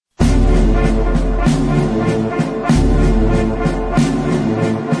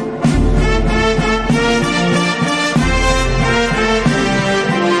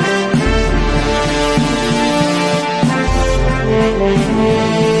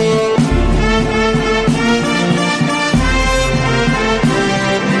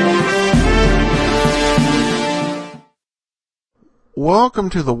Welcome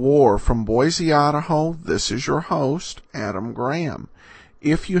to The War from Boise, Idaho. This is your host, Adam Graham.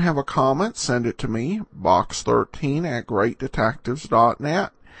 If you have a comment, send it to me,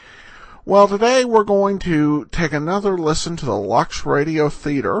 box13@greatdetectives.net. Well, today we're going to take another listen to the Lux Radio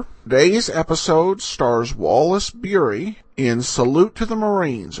Theater. Today's episode stars Wallace Beery in Salute to the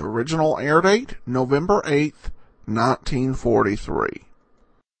Marines. Original air date, November 8th, 1943.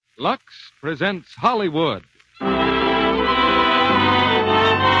 Lux presents Hollywood.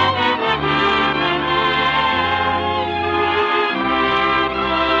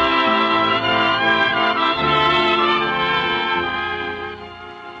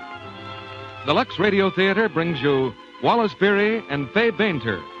 The Lux Radio Theater brings you Wallace Beery and Fay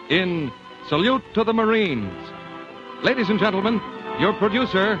Bainter in Salute to the Marines. Ladies and gentlemen, your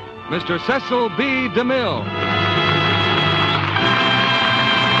producer, Mr. Cecil B. DeMille.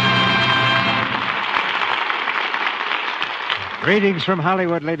 Greetings from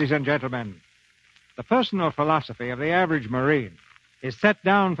Hollywood, ladies and gentlemen. The personal philosophy of the average Marine is set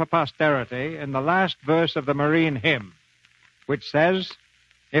down for posterity in the last verse of the Marine hymn, which says,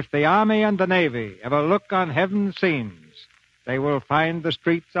 "If the Army and the Navy ever look on heaven's scenes, they will find the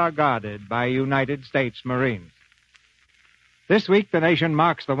streets are guarded by United States Marines." This week, the nation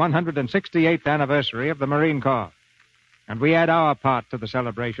marks the 168th anniversary of the Marine Corps, and we add our part to the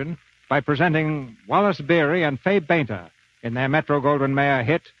celebration by presenting Wallace Beery and Fay Bainter in their Metro-Goldwyn-Mayer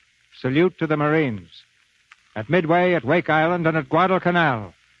hit, Salute to the Marines. At Midway, at Wake Island, and at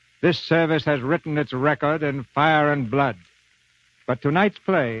Guadalcanal, this service has written its record in fire and blood. But tonight's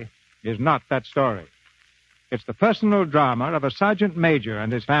play is not that story. It's the personal drama of a sergeant major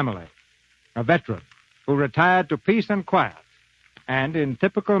and his family, a veteran who retired to peace and quiet, and in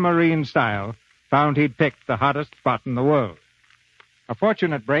typical Marine style, found he'd picked the hottest spot in the world. A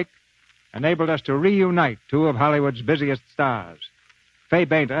fortunate break enabled us to reunite two of Hollywood's busiest stars. Fay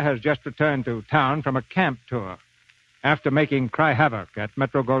Bainter has just returned to town from a camp tour after making Cry Havoc at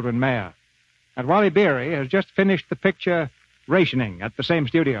Metro-Goldwyn-Mayer. And Wally Beery has just finished the picture Rationing at the same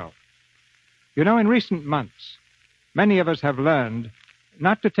studio. You know, in recent months, many of us have learned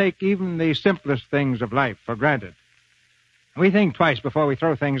not to take even the simplest things of life for granted. We think twice before we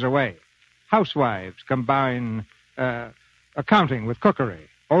throw things away. Housewives combine accounting with cookery.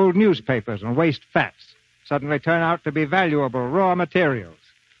 Old newspapers and waste fats suddenly turn out to be valuable raw materials.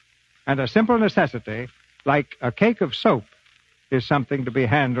 And a simple necessity, like a cake of soap, is something to be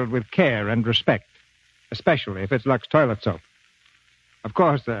handled with care and respect, especially if it's Lux toilet soap. Of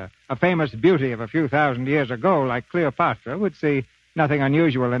course, a famous beauty of a few thousand years ago, like Cleopatra, would see nothing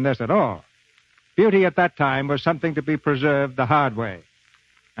unusual in this at all. Beauty at that time was something to be preserved the hard way,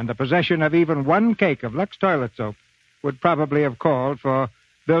 and the possession of even one cake of Lux toilet soap would probably have called for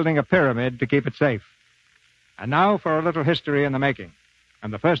building a pyramid to keep it safe. And now for a little history in the making,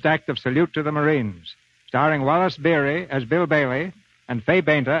 and the first act of Salute to the Marines, starring Wallace Beery as Bill Bailey and Fay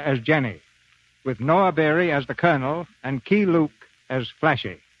Bainter as Jenny, with Noah Beery as the Colonel and Key Luke as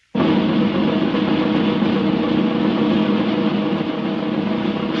Flashy.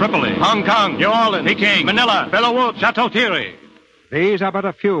 Tripoli, Hong Kong, New Orleans, Peking, Manila, Belo Wood, Chateau Thierry. These are but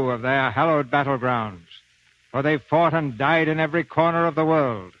a few of their hallowed battlegrounds, for they've fought and died in every corner of the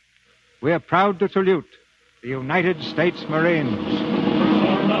world. We are proud to salute the United States Marines.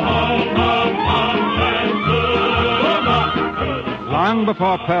 Long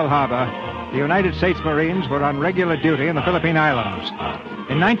before Pearl Harbor, the United States Marines were on regular duty in the Philippine Islands.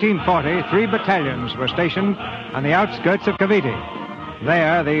 In 1940, 3 battalions were stationed on the outskirts of Cavite.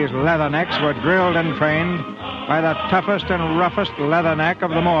 There, these leathernecks were drilled and trained by the toughest and roughest leatherneck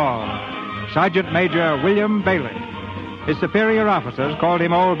of them all, Sergeant Major William Bailey. His superior officers called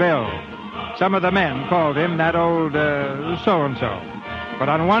him Old Bill. Some of the men called him that old so-and-so. But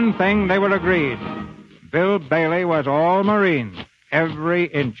on one thing they were agreed. Bill Bailey was all Marine, every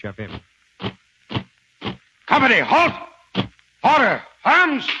inch of him. Company, halt! Order!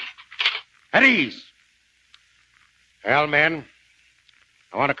 Arms! At ease! Well, men,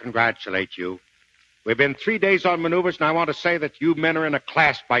 I want to congratulate you. We've been 3 days on maneuvers, and I want to say that you men are in a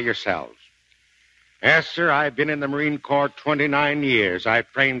class by yourselves. Yes, sir, I've been in the Marine Corps 29 years. I've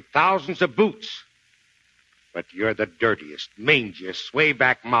trained thousands of boots. But you're the dirtiest, mangiest,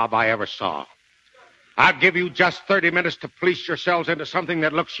 swayback mob I ever saw. I'll give you just 30 minutes to police yourselves into something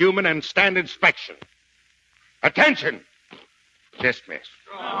that looks human and stand inspection. Attention! Dismiss.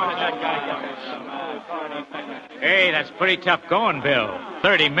 Hey, that's pretty tough going, Bill.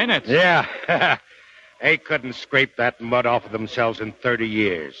 30 minutes. Yeah. They couldn't scrape that mud off of themselves in 30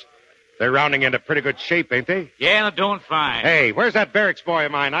 years. They're rounding into pretty good shape, ain't they? Yeah, they're doing fine. Hey, where's that barracks boy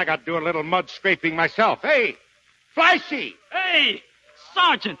of mine? I got to do a little mud scraping myself. Hey, Flashy! Hey!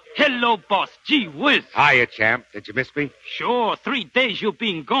 Sergeant. Hello, boss. Gee whiz. Hiya, champ. Did you miss me? Sure, 3 days you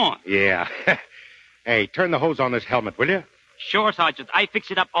been gone. Yeah. Hey, turn the hose on this helmet, will you? Sure, Sergeant. I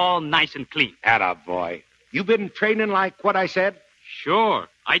fix it up all nice and clean. Atta boy. You been training like what I said? Sure.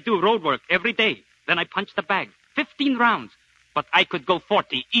 I do road work every day. Then I punch the bag. 15 rounds. But I could go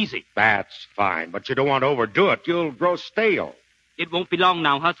 40 easy. That's fine, but you don't want to overdo it. You'll grow stale. It won't be long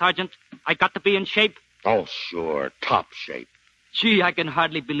now, huh, Sergeant? I got to be in shape. Oh, sure. Top shape. Gee, I can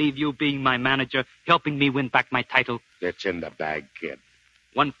hardly believe you being my manager, helping me win back my title. It's in the bag, kid.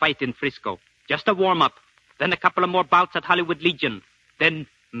 One fight in Frisco. Just a warm-up. Then a couple of more bouts at Hollywood Legion. Then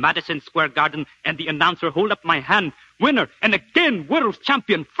Madison Square Garden, and the announcer hold up my hand. Winner, and again, world's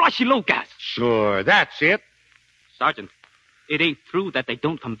champion, Frosty Logas. Sure, that's it. Sergeant, it ain't true that they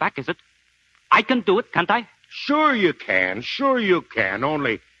don't come back, is it? I can do it, can't I? Sure you can. Sure you can.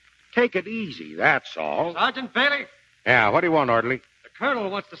 Only take it easy, that's all. Sergeant Bailey, Yeah, what do you want, orderly? the colonel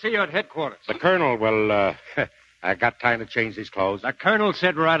wants to see you at headquarters. The colonel, well, I got time to change these clothes. The colonel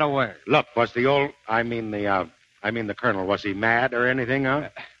said right away. Look, was the colonel, was he mad or anything, huh?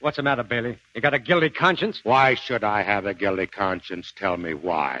 What's the matter, Bailey? You got a guilty conscience? Why should I have a guilty conscience? Tell me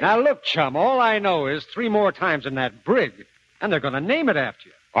why. Now, look, chum, all I know is 3 more times in that brig, and they're going to name it after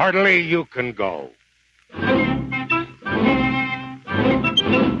you. Orderly, you can go.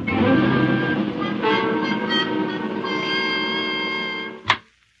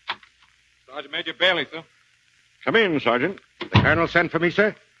 Sergeant Major Bailey, sir. Come in, Sergeant. The colonel sent for me,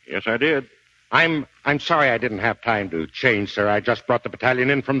 sir? Yes, I did. I'm sorry I didn't have time to change, sir. I just brought the battalion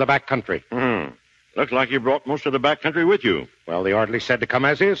in from the back country. Looks like you brought most of the back country with you. Well, the orderly said to come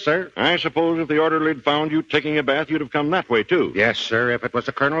as is, sir. I suppose if the orderly had found you taking a bath, you'd have come that way, too. Yes, sir, if it was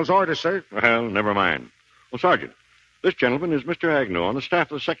the colonel's order, sir. Well, never mind. Well, Sergeant, this gentleman is Mr. Agnew on the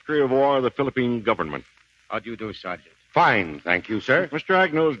staff of the Secretary of War of the Philippine government. How do you do, Sergeant? Fine, thank you, sir. Mr.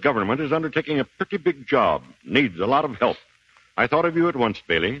 Agnew's government is undertaking a pretty big job. Needs a lot of help. I thought of you at once,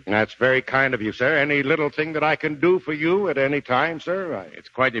 Bailey. That's very kind of you, sir. Any little thing that I can do for you at any time, sir? It's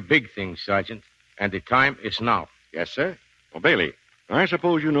quite a big thing, Sergeant, and the time is now. Yes, sir. Well, Bailey, I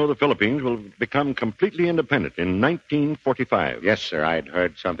suppose you know the Philippines will become completely independent in 1945. Yes, sir. I'd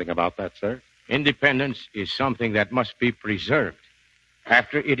heard something about that, sir. Independence is something that must be preserved.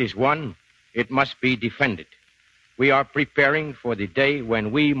 After it is won, it must be defended. We are preparing for the day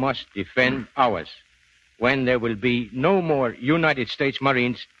when we must defend ours, when there will be no more United States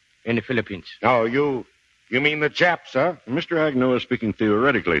Marines in the Philippines. No, you mean the Japs, sir? Mr. Agnew is speaking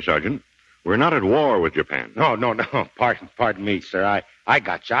theoretically, Sergeant. We're not at war with Japan. No. Pardon me, sir. I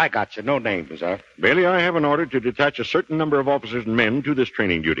got you. No names, sir. Bailey, I have an order to detach a certain number of officers and men to this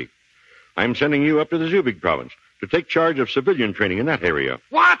training duty. I'm sending you up to the Zubig province to take charge of civilian training in that area.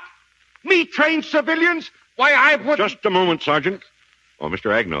 What? Me train civilians? Why, I would... Just a moment, Sergeant. Oh,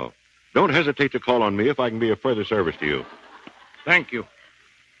 Mr. Agnew, don't hesitate to call on me if I can be of further service to you. Thank you.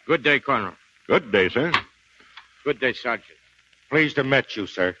 Good day, Colonel. Good day, sir. Good day, Sergeant. Pleased to meet you,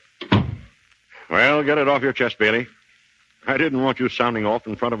 sir. Well, get it off your chest, Bailey. I didn't want you sounding off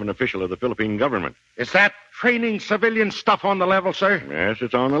in front of an official of the Philippine government. Is that training civilian stuff on the level, sir? Yes,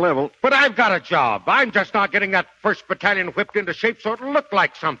 it's on the level. But I've got a job. I'm just not getting that 1st Battalion whipped into shape so it'll look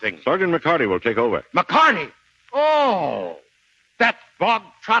like something. Sergeant McCarty will take over. McCarty? Oh, that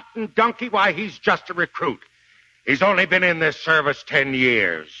bog-trotting donkey, why, he's just a recruit. He's only been in this service 10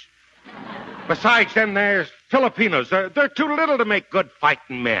 years. Besides, then there's Filipinos. They're too little to make good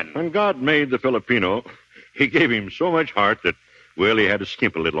fighting men. When God made the Filipino, he gave him so much heart that, well, he had to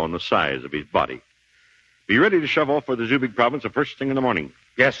skimp a little on the size of his body. Be ready to shove off for the Zubig province the first thing in the morning.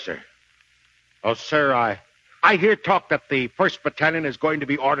 Yes, sir. Oh, sir, I hear talk that the 1st Battalion is going to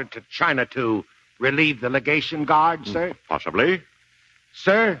be ordered to China to relieve the legation guard, sir. Possibly.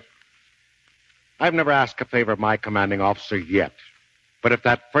 Sir, I've never asked a favor of my commanding officer yet. But if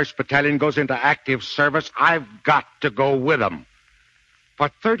that 1st Battalion goes into active service, I've got to go with them. For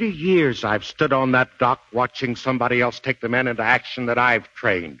 30 years, I've stood on that dock watching somebody else take the men into action that I've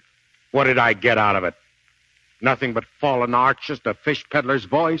trained. What did I get out of it? Nothing but fallen arches and a fish peddler's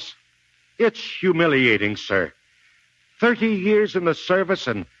voice? It's humiliating, sir. 30 years in the service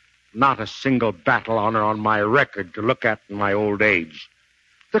and not a single battle honor on my record to look at in my old age.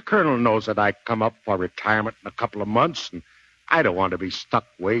 The colonel knows that I come up for retirement in a couple of months, and I don't want to be stuck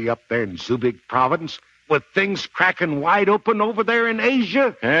way up there in Zubig province with things cracking wide open over there in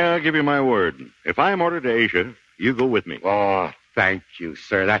Asia. I'll give you my word. If I'm ordered to Asia, you go with me. Oh, thank you,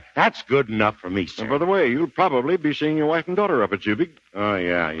 sir. That's good enough for me, sir. And by the way, you'll probably be seeing your wife and daughter up at Zubig. Oh,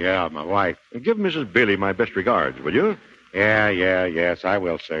 yeah, my wife. Give Mrs. Bailey my best regards, will you? Yes, I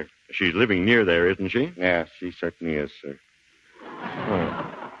will, sir. She's living near there, isn't she? Yeah, she certainly is, sir.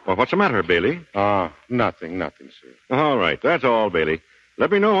 Well, what's the matter, Bailey? Nothing, sir. All right, that's all, Bailey.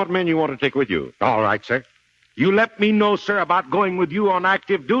 Let me know what men you want to take with you. All right, sir. You let me know, sir, about going with you on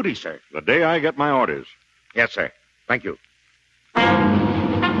active duty, sir. The day I get my orders. Yes, sir. Thank you.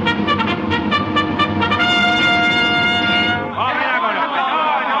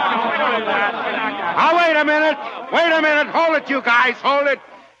 Now, wait a minute. Hold it, you guys. Hold it.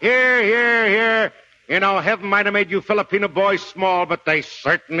 Here. You know, heaven might have made you Filipino boys small, but they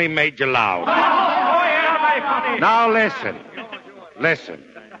certainly made you loud. Now, listen.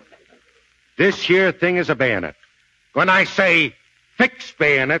 This here thing is a bayonet. When I say fix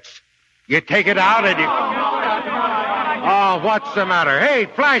bayonets, you take it out and you... Oh, what's the matter? Hey,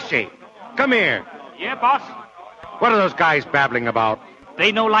 Flashy, come here. Yeah, boss? What are those guys babbling about?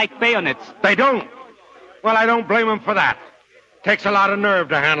 They no like bayonets. They don't? Well, I don't blame them for that. Takes a lot of nerve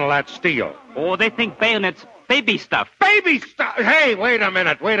to handle that steel. Oh, they think bayonets baby stuff. Baby stuff? Hey, wait a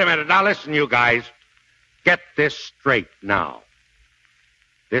minute. Now, listen, you guys. Get this straight now.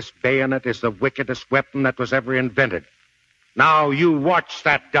 This bayonet is the wickedest weapon that was ever invented. Now, you watch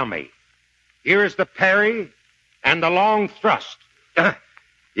that dummy. Here is the parry and the long thrust.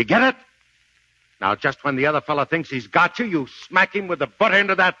 You get it? Now, just when the other fella thinks he's got you, you smack him with the butt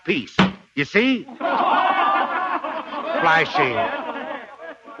end of that piece. You see? Flashy.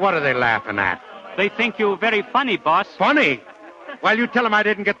 What are they laughing at? They think you very funny, boss. Funny? Well, you tell them I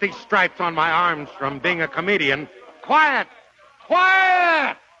didn't get these stripes on my arms from being a comedian. Quiet!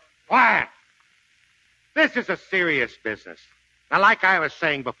 This is a serious business. Now, like I was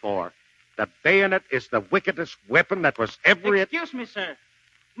saying before, the bayonet is the wickedest weapon that was ever... Excuse me, sir.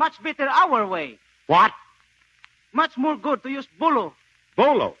 Much better our way. What? Much more good to use bolo.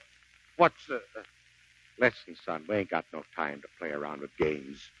 Bolo? What's... Listen, son, we ain't got no time to play around with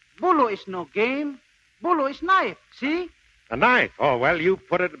games. Bolo is no game. Bolo is knife, see? A knife? Oh, well, you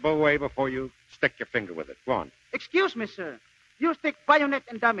put it away before you stick your finger with it. Go on. Excuse me, sir. You stick bayonet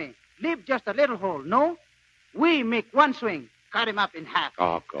and dummy. Leave just a little hole, no? We make one swing. Cut him up in half.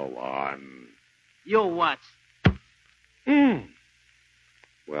 Oh, go on. You watch. Well,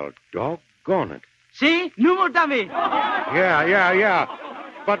 doggone it. See? No more dummy. Yeah.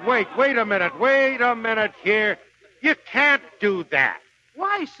 But wait a minute here. You can't do that.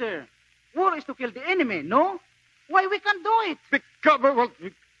 Why, sir? War is to kill the enemy, no? Why we can't do it?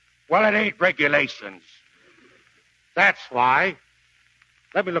 Well, it ain't regulations. That's why.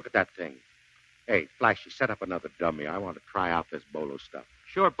 Let me look at that thing. Hey, Flashy, set up another dummy. I want to try out this bolo stuff.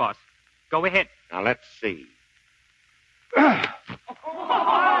 Sure, boss. Go ahead. Now, let's see. Hey,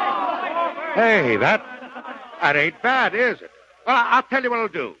 that ain't bad, is it? Well, I'll tell you what I'll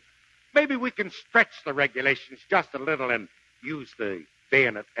do. Maybe we can stretch the regulations just a little and use the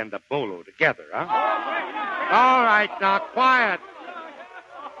bayonet and the bolo together, huh? All right, now, quiet.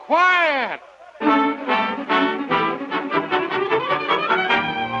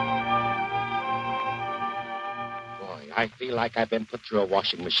 Boy, I feel like I've been put through a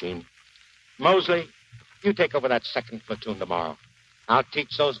washing machine. Mosley, you take over that second platoon tomorrow. I'll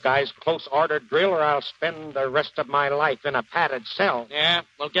teach those guys close order drill, or I'll spend the rest of my life in a padded cell. Yeah,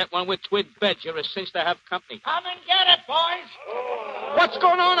 we'll get one with twin beds. You're a cinch to have company. Come and get it, boys. What's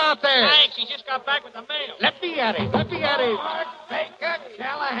going on out there? Thanks, he just got back with the mail. Let me at him. Baker,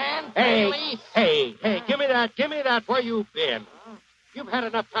 Callahan, Hey, give me that. Where you been? You've had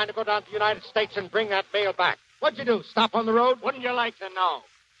enough time to go down to the United States and bring that mail back. What'd you do, stop on the road? Wouldn't you like to know?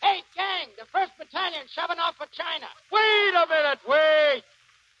 Hey, gang, the 1st Battalion shoving off for China. Wait a minute, wait.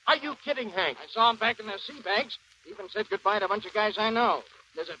 Are you kidding, Hank? I saw him back in the sea banks. Even said goodbye to a bunch of guys I know.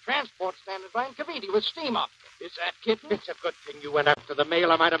 There's a transport standing by in Cavite with steam up. Is that kitten? It's a good thing you went after the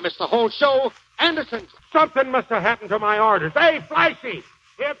mail. I might have missed the whole show. Anderson! Something must have happened to my orders. Hey, Flashy!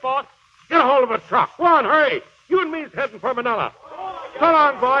 Here, boss. Get a hold of a truck. Go on, hurry. You and me's heading for Manila. So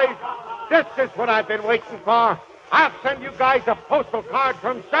long, boys. This is what I've been waiting for. I'll send you guys a postal card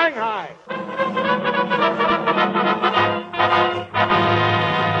from Shanghai.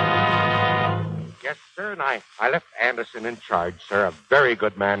 Yes, sir, and I left Anderson in charge, sir. A very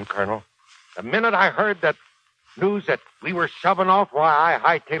good man, Colonel. The minute I heard that news that we were shoving off, why, I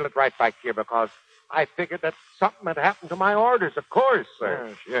hightailed it right back here because I figured that something had happened to my orders, of course,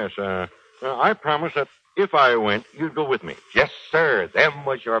 sir. Yes. I promised that if I went, you'd go with me. Yes, sir. Them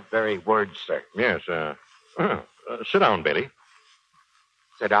was your very words, sir. Yes, sit down, Bailey.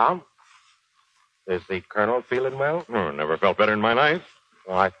 Sit down? Is the Colonel feeling well? Oh, never felt better in my life.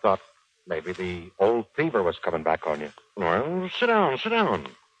 Well, I thought maybe the old fever was coming back on you. Well, sit down.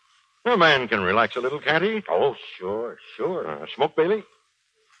 A man can relax a little, can't he? Oh, sure. Smoke, Bailey?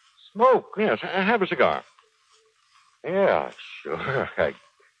 Smoke? Yes, have a cigar. Yeah, sure. I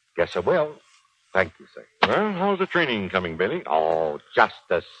guess I will. Thank you, sir. Well, how's the training coming, Bailey? Oh, just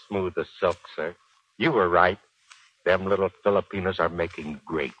as smooth as silk, sir. You were right. Them little Filipinos are making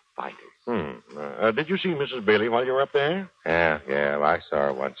great fighters. Did you see Mrs. Bailey while you were up there? Yeah, I saw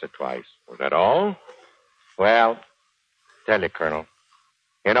her once or twice. Was that all? Well, tell you, Colonel.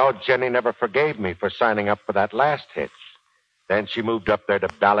 You know, Jenny never forgave me for signing up for that last hitch. Then she moved up there to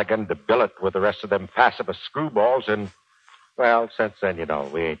Balagan to billet with the rest of them pacifist screwballs, and, well, since then, you know,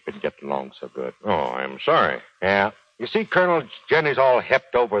 we ain't been getting along so good. Oh, I'm sorry. Yeah. You see, Colonel, Jenny's all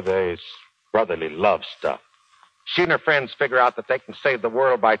hepped over this brotherly love stuff. She and her friends figure out that they can save the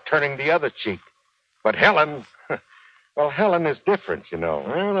world by turning the other cheek. But Helen, well, Helen is different, you know.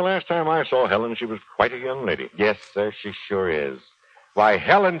 Well, the last time I saw Helen, she was quite a young lady. Yes, sir, she sure is. Why,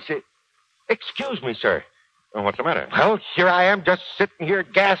 Helen, she... Excuse me, sir. Oh, what's the matter? Well, here I am just sitting here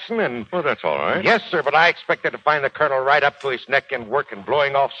gassing and... Well, that's all right. Yes, sir, but I expected to find the colonel right up to his neck in work and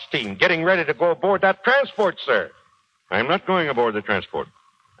blowing off steam, getting ready to go aboard that transport, sir. I'm not going aboard the transport,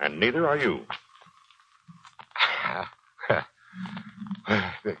 and neither are you.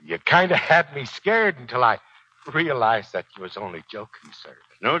 You kind of had me scared until I realized that you was only joking, sir.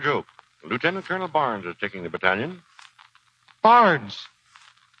 No joke. Lieutenant Colonel Barnes is taking the battalion. Barnes?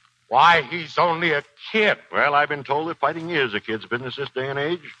 Why, he's only a kid. Well, I've been told that fighting is a kid's business this day and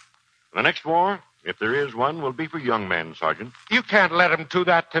age. The next war, if there is one, will be for young men, Sergeant. You can't let him do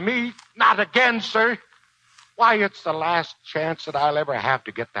that to me. Not again, sir. Why, it's the last chance that I'll ever have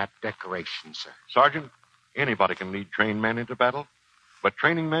to get that decoration, sir. Sergeant, anybody can lead trained men into battle, but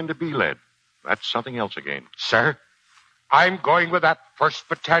training men to be led, that's something else again. Sir, I'm going with that 1st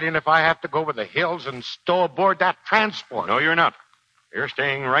Battalion if I have to go over the hills and stow aboard that transport. No, you're not. You're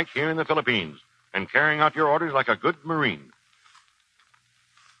staying right here in the Philippines and carrying out your orders like a good Marine.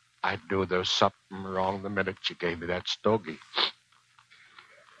 I knew there was something wrong the minute you gave me that stogie.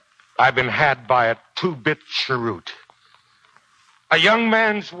 I've been had by a 2-bit cheroot. A young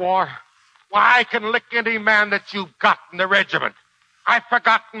man's war. Why, I can lick any man that you've got in the regiment. I've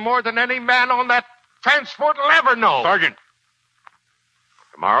forgotten more than any man on that transport will ever know. Sergeant,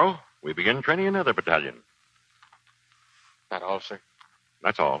 tomorrow we begin training another battalion. That all, sir?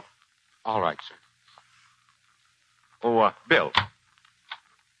 That's all. All right, sir. Oh, Bill.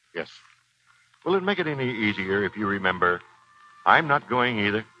 Yes. Will it make it any easier if you remember, I'm not going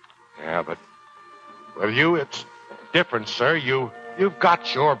either? Yeah, but with you, it's different, sir. You've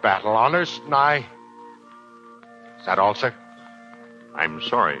got your battle honors, and I... Is that all, sir? I'm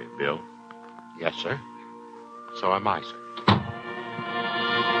sorry, Bill. Yes, sir. So am I, sir.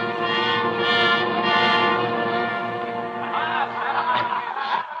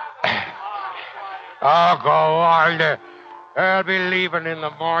 Oh, go on. I'll be leaving in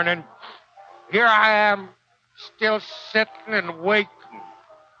the morning. Here I am, still sitting and waiting.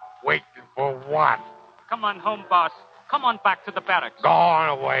 Waiting for what? Come on home, boss. Come on back to the barracks. Go on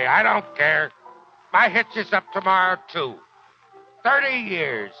away. I don't care. My hitch is up tomorrow, too. 30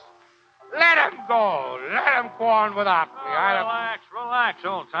 years. Let him go. Let him go on without me. Relax,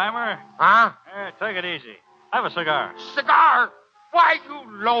 old-timer. Huh? Take it easy. Have a cigar. Cigar? Why,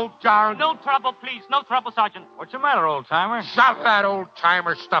 you low down... No trouble, please. No trouble, Sergeant. What's the matter, old-timer? Shove that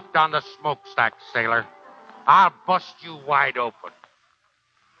old-timer stuff down the smokestack, sailor. I'll bust you wide open.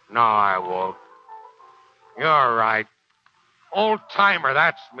 No, I won't. You're right. Old-timer,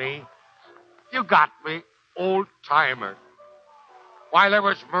 that's me. You got me. Old-timer. Why, there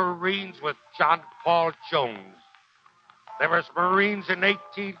was Marines with John Paul Jones. There was Marines in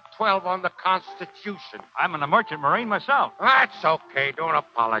 1812 on the Constitution. I'm a merchant Marine myself. That's okay. Don't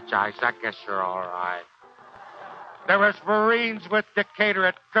apologize. I guess you're all right. There was Marines with Decatur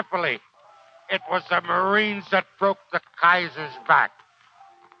at Tripoli. It was the Marines that broke the Kaiser's back.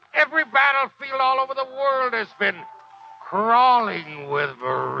 Every battlefield all over the world has been crawling with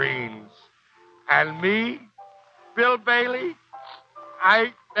Marines. And me, Bill Bailey, I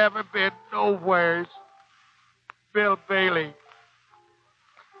ain't never been nowheres. Bill Bailey.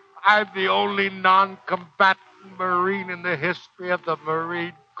 I'm the only non-combatant Marine in the history of the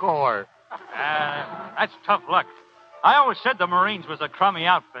Marine Corps. That's tough luck. I always said the Marines was a crummy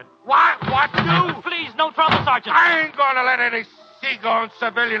outfit. What? What you? Please, no trouble, Sergeant. I ain't gonna let any seagoing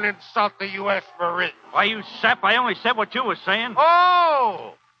civilian insult the U.S. Marine. Why, you sap, I only said what you were saying.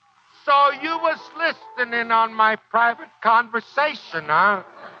 Oh! So you was listening in on my private conversation, huh?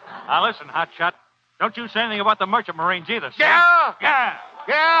 Now listen, hotshot. Don't you say anything about the merchant Marines either, son. Yeah? Yeah.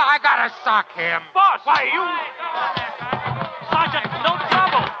 Yeah, I gotta sock him. Boss! Why, you... Sergeant, no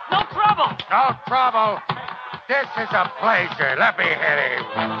trouble. No trouble. No trouble. This is a pleasure. Let me hit him.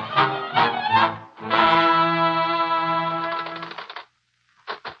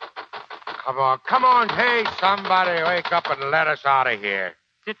 Come on. Hey, somebody, wake up and let us out of here.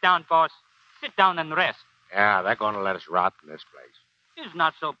 Sit down, boss. Sit down and rest. Yeah, they're going to let us rot in this place. It's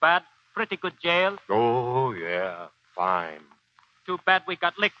not so bad. Pretty good jail. Oh, yeah, fine. Too bad we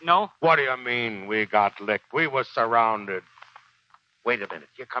got licked, no? What do you mean we got licked? We were surrounded. Wait a minute.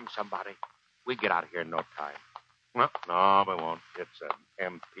 Here comes somebody. We get out of here in no time. No, we won't. It's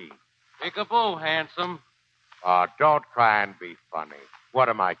an MP. Peekaboo, handsome. Don't try and be funny. What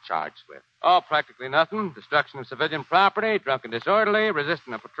am I charged with? Oh, practically nothing. Destruction of civilian property, drunken disorderly,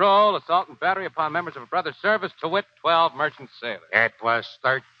 resisting a patrol, assault and battery upon members of a brother's service, to wit, 12 merchant sailors. It was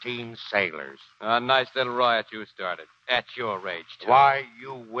 13 sailors. A nice little riot you started. At your age, too. Why,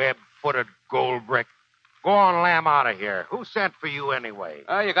 you web-footed gold brick. Go on, lamb out of here. Who sent for you anyway?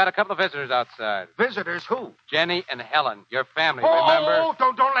 Oh, you got a couple of visitors outside. Visitors? Who? Jenny and Helen, your family, remember? Oh,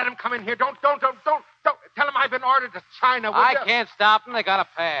 don't let them come in here. Don't. Tell them I've been ordered to China, will I you? can't stop them. They got a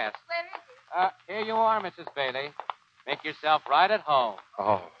pass. Here you are, Mrs. Bailey. Make yourself right at home.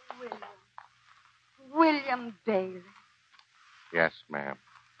 Oh, William Bailey. yes, ma'am.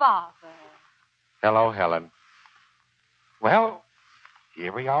 Father. Hello, Helen. Well,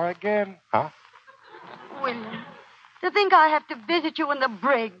 here we are again, huh? William, to think I have to visit you in the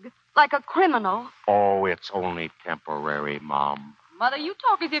brig like a criminal. Oh, it's only temporary, Mom. Mother, you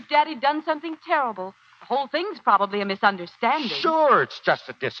talk as if Daddy done something terrible. The whole thing's probably a misunderstanding. Sure, it's just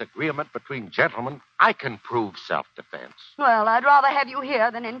a disagreement between gentlemen. I can prove self-defense. Well, I'd rather have you here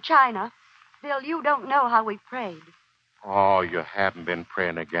than in China. Bill, you don't know how we prayed. Oh, you haven't been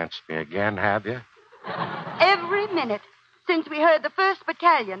praying against me again, have you? Every minute since we heard the 1st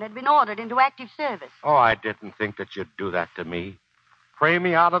Battalion had been ordered into active service. Oh, I didn't think that you'd do that to me. Pray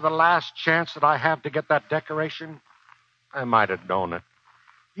me out of the last chance that I have to get that decoration? I might have known it.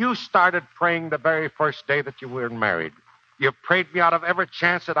 You started praying the very first day that you were married. You prayed me out of every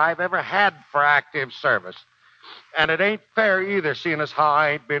chance that I've ever had for active service. And it ain't fair either, seeing as how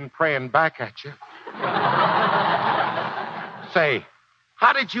I ain't been praying back at you. Say,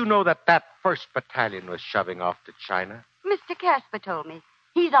 how did you know that 1st Battalion was shoving off to China? Mr. Casper told me.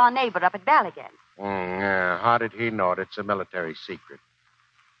 He's our neighbor up at Ballaghan. Yeah, how did he know it? It's a military secret.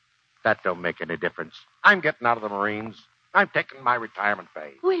 That don't make any difference. I'm getting out of the Marines. I'm taking my retirement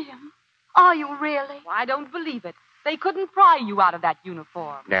pay. William, are you really? I don't believe it. They couldn't pry you out of that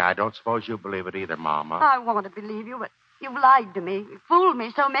uniform. Yeah, I don't suppose you believe it either, Mama. I want to believe you, but you've lied to me. You've fooled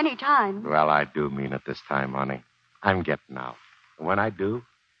me so many times. Well, I do mean it this time, honey. I'm getting out. And when I do,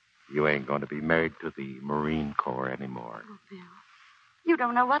 you ain't going to be married to the Marine Corps anymore. Oh, Bill, you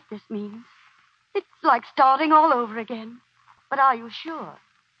don't know what this means. It's like starting all over again. But are you sure?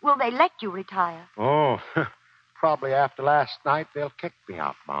 Will they let you retire? Oh, probably after last night they'll kick me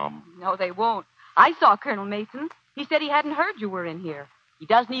out, Mom. No, they won't. I saw Colonel Mason. He said he hadn't heard you were in here. He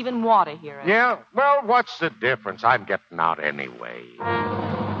doesn't even want to hear it. Yeah, well, what's the difference? I'm getting out anyway.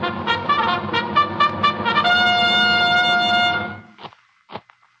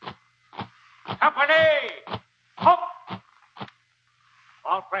 Company! Hop!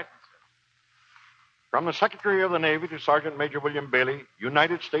 All present, sir. From the Secretary of the Navy to Sergeant Major William Bailey,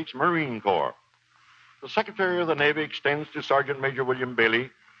 United States Marine Corps. The Secretary of the Navy extends to Sergeant Major William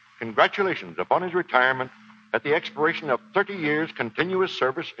Bailey congratulations upon his retirement at the expiration of 30 years' continuous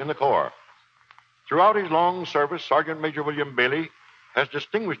service in the Corps. Throughout his long service, Sergeant Major William Bailey has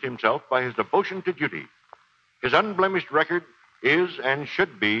distinguished himself by his devotion to duty. His unblemished record is and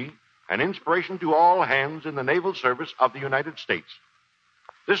should be an inspiration to all hands in the naval service of the United States.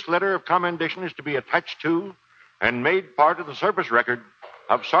 This letter of commendation is to be attached to and made part of the service record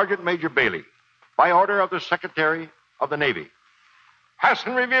of Sergeant Major Bailey by order of the Secretary of the Navy. Pass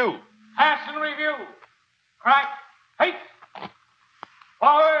and review. Pass and review. Crack. Hey.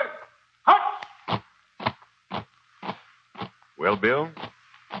 Forward. Hut. Well, Bill,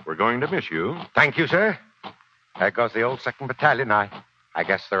 we're going to miss you. Thank you, sir. There goes the old 2nd Battalion. I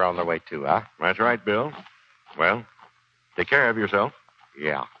guess they're on their way, too, huh? That's right, Bill. Well, take care of yourself.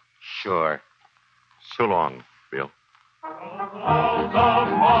 Yeah, sure. So long, Bill. Oh,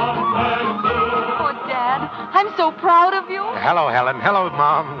 Dad, I'm so proud of you. Hello, Helen. Hello,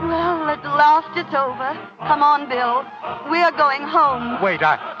 Mom. Well, at last it's over. Come on, Bill. We're going home. Wait,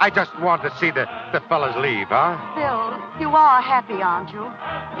 I just want to see the fellas leave, huh? Bill, you are happy, aren't you?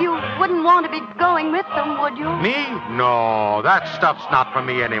 You wouldn't want to be going with them, would you? Me? No, that stuff's not for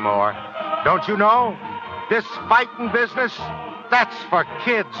me anymore. Don't you know? This fighting business, that's for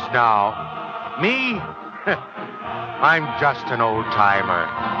kids now. Me? I'm just an old-timer.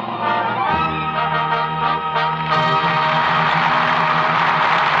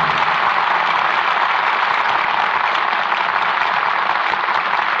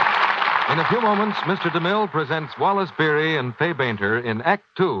 In a few moments, Mr. DeMille presents Wallace Beery and Fay Bainter in Act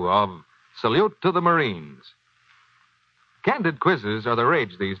Two of Salute to the Marines. Candid quizzes are the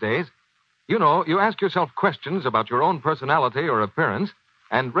rage these days. You know, you ask yourself questions about your own personality or appearance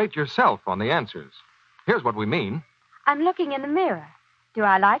and rate yourself on the answers. Here's what we mean. I'm looking in the mirror. Do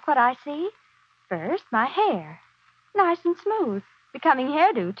I like what I see? First, my hair. Nice and smooth. Becoming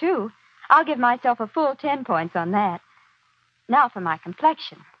hairdo, too. I'll give myself a full 10 points on that. Now for my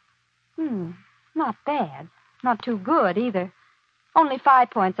complexion. Not bad. Not too good, either. Only 5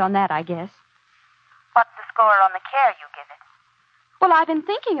 points on that, I guess. What's the score on the care you give it? Well, I've been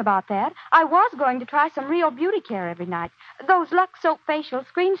thinking about that. I was going to try some real beauty care every night. Those Lux Soap facial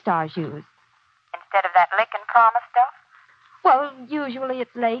Screen Stars use. Instead of that lick and promise stuff? Well, usually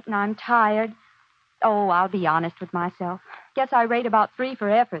it's late and I'm tired. Oh, I'll be honest with myself. Guess I rate about 3 for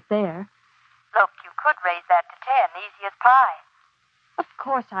effort there. Look, you could raise that to 10, easy as pie. Of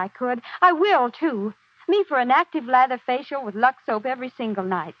course I could. I will, too. Me for an active lather facial with Lux Soap every single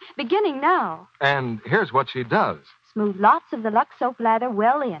night, beginning now. And here's what she does. Smooth lots of the Lux Soap lather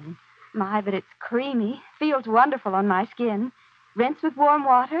well in. My, but it's creamy. Feels wonderful on my skin. Rinse with warm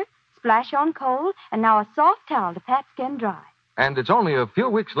water, splash on cold, and now a soft towel to pat skin dry. And it's only a few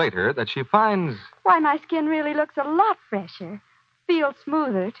weeks later that she finds... Why, my skin really looks a lot fresher. Feels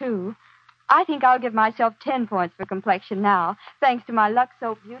smoother, too. I think I'll give myself 10 points for complexion now, thanks to my Lux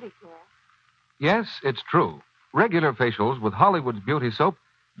Soap beauty care. Yes, it's true. Regular facials with Hollywood's beauty soap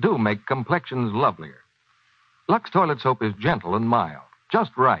do make complexions lovelier. Lux toilet soap is gentle and mild,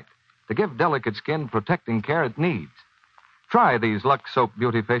 just right, to give delicate skin protecting care it needs. Try these Lux Soap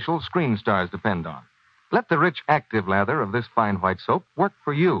beauty facials Screen Stars depend on. Let the rich active lather of this fine white soap work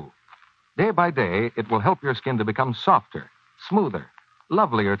for you. Day by day, it will help your skin to become softer, smoother,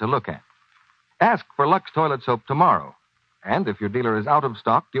 lovelier to look at. Ask for Lux toilet soap tomorrow. And if your dealer is out of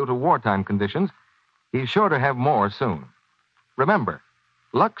stock due to wartime conditions, he's sure to have more soon. Remember,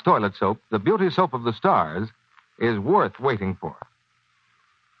 Lux toilet soap, the beauty soap of the stars, is worth waiting for.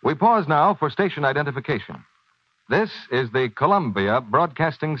 We pause now for station identification. This is the Columbia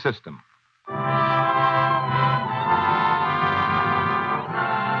Broadcasting System.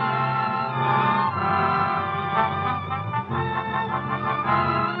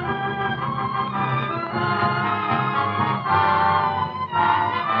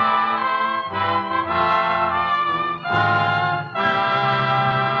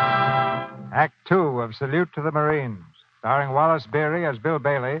 Act Two of Salute to the Marines, starring Wallace Beery as Bill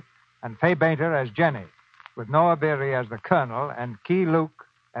Bailey and Fay Bainter as Jenny, with Noah Beery as the Colonel and Key Luke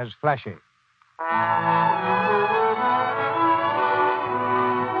as Flashy.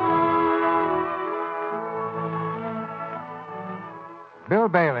 Bill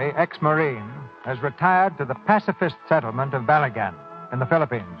Bailey, ex-Marine, has retired to the pacifist settlement of Balagan in the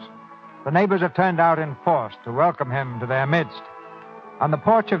Philippines. The neighbors have turned out in force to welcome him to their midst. On the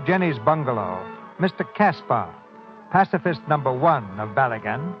porch of Jenny's bungalow, Mr. Caspar, pacifist number 1 of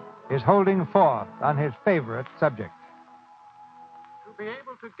Balagan, is holding forth on his favorite subject. To be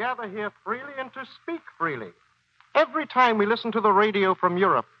able to gather here freely and to speak freely. Every time we listen to the radio from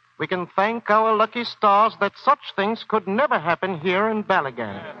Europe, we can thank our lucky stars that such things could never happen here in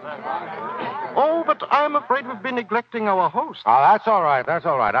Balagan. Oh, but I'm afraid we've been neglecting our host. Oh, that's all right. That's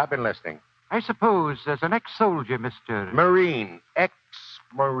all right. I've been listening. I suppose as an ex-soldier, Mr. Marine.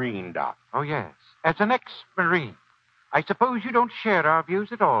 Ex-Marine, Doc. Oh, yes. As an ex-Marine. I suppose you don't share our views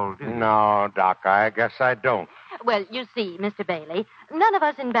at all, do you? No, Doc, I guess I don't. Well, you see, Mr. Bailey, none of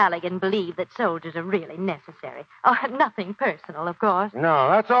us in Balagan believe that soldiers are really necessary. Oh, nothing personal, of course. No,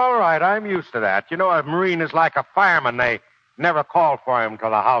 that's all right. I'm used to that. You know, a Marine is like a fireman. They never call for him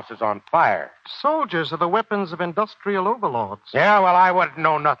till the house is on fire. Soldiers are the weapons of industrial overlords. Yeah, well, I wouldn't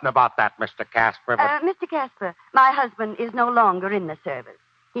know nothing about that, Mr. Casper, but... Mr. Casper, my husband is no longer in the service.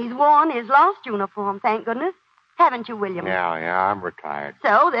 He's worn his last uniform, thank goodness. Haven't you, William? Yeah, I'm retired.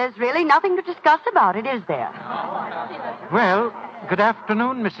 So there's really nothing to discuss about it, is there? Well, good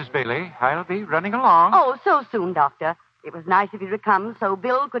afternoon, Mrs. Bailey. I'll be running along. Oh, so soon, Doctor. It was nice of you to come so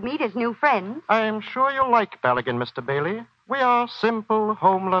Bill could meet his new friends. I'm sure you'll like Balagan, Mr. Bailey. We are simple,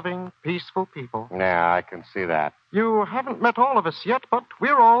 home-loving, peaceful people. Yeah, I can see that. You haven't met all of us yet, but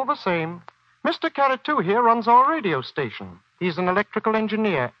we're all the same. Mr. Carrot here runs our radio station. He's an electrical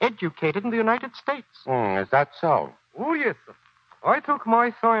engineer, educated in the United States. Is that so? Oh, yes, sir. I took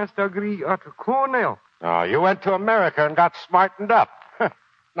my science degree at Cornell. Oh, you went to America and got smartened up.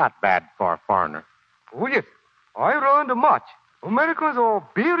 Not bad for a foreigner. Oh, yes. I learned much. Americans are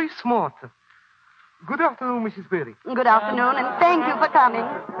very smart. Good afternoon, Mrs. Bailey. Good afternoon, and thank you for coming.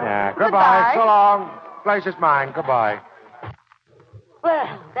 Yeah, goodbye. So long. Place is mine. Goodbye.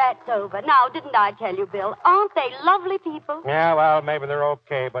 Well, that's over. Now, didn't I tell you, Bill? Aren't they lovely people? Yeah, well, maybe they're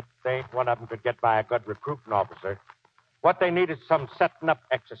okay, but they ain't one of them could get by a good recruiting officer. What they need is some setting up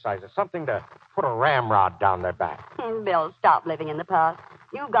exercises, something to put a ramrod down their back. Bill, stop living in the past.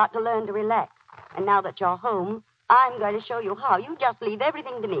 You've got to learn to relax. And now that you're home, I'm going to show you how. You just leave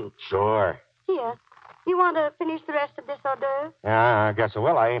everything to me. Sure. Here, you want to finish the rest of this hors d'oeuvre? Yeah, I guess I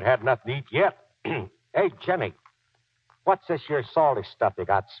will. I ain't had nothing to eat yet. Hey, Jenny, what's this here salty stuff you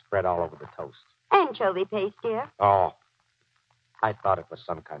got spread all over the toast? Anchovy paste, dear. Oh, I thought it was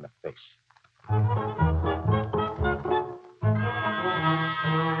some kind of fish.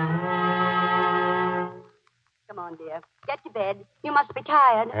 Come on, dear. Get to bed. You must be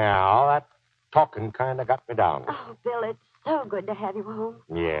tired. Yeah, all that talking kind of got me down. Oh, Bill, it's so good to have you home.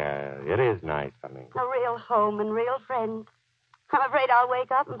 Yeah, it is nice, honey. A real home and real friends. I'm afraid I'll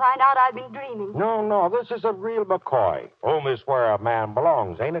wake up and find out I've been dreaming. No, this is a real McCoy. Home is where a man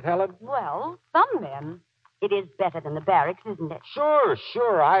belongs, ain't it, Helen? Well, some men. It is better than the barracks, isn't it?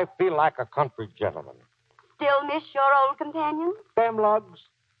 Sure. I feel like a country gentleman. Still miss your old companions? Them lugs.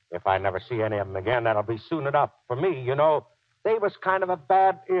 If I never see any of them again, that'll be soon enough. For me, you know, they was kind of a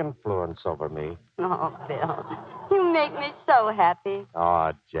bad influence over me. Oh, Bill, you make me so happy.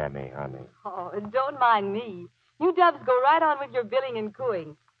 Oh, Jenny, honey. Oh, don't mind me. You dubs go right on with your billing and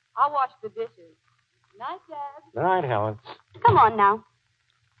cooing. I'll wash the dishes. Night, Dad. Good night, Helen. Come on now.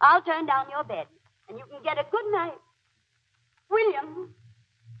 I'll turn down your bed, and you can get a good night. William.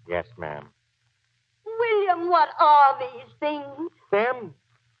 Yes, ma'am. William, what are these things? Them?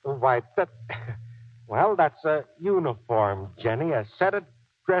 Why, well, that's a uniform, Jenny. A set of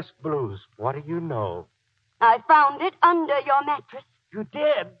dress blues. What do you know? I found it under your mattress. You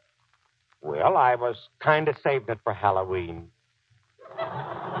did? Well, I was kind of saving it for Halloween.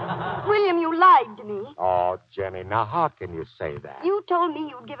 William, you lied to me. Oh, Jenny, now how can you say that? You told me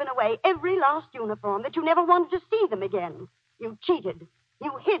you'd given away every last uniform, that you never wanted to see them again. You cheated.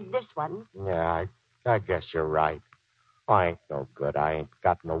 You hid this one. Yeah, I guess you're right. I ain't no good. I ain't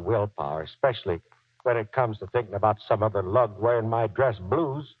got no willpower, especially when it comes to thinking about some other lug wearing my dress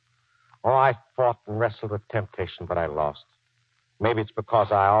blues. Oh, I fought and wrestled with temptation, but I lost. Maybe it's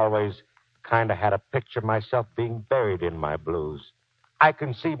because I always kind of had a picture of myself being buried in my blues. I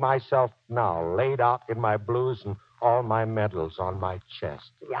can see myself now laid out in my blues and all my medals on my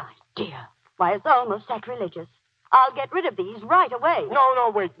chest. Yeah, dear. Why, it's almost sacrilegious. I'll get rid of these right away.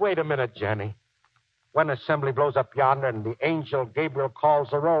 No, wait a minute, Jenny. When assembly blows up yonder and the angel Gabriel calls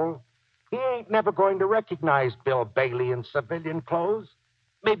the roll, he ain't never going to recognize Bill Bailey in civilian clothes.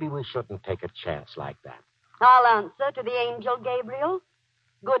 Maybe we shouldn't take a chance like that. I'll answer to the angel Gabriel.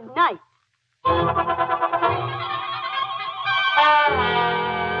 Good night.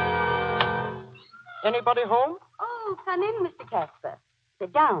 Anybody home? Oh, come in, Mr. Casper.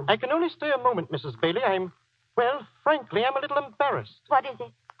 Sit down. I can only stay a moment, Mrs. Bailey. Frankly, I'm a little embarrassed. What is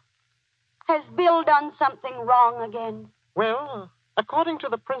it? Has Bill done something wrong again? Well, according to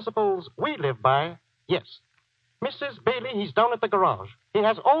the principles we live by, yes. Mrs. Bailey, he's down at the garage. He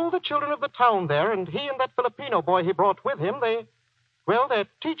has all the children of the town there, and he and that Filipino boy he brought with him, they're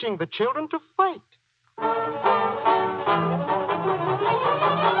teaching the children to fight.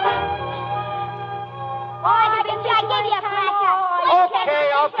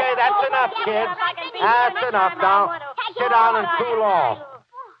 Okay, that's enough, kids. That's enough now. Sit down and cool off.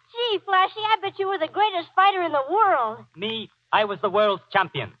 Gee, Flashy, I bet you were the greatest fighter in the world. Me, I was the world's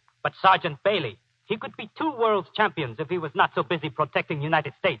champion. But Sergeant Bailey, he could be 2 world champions if he was not so busy protecting the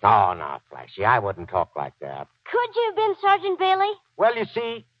United States. Oh, no, Flashy, I wouldn't talk like that. Could you have been Sergeant Bailey? Well, you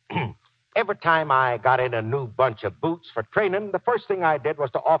see, every time I got in a new bunch of boots for training, the first thing I did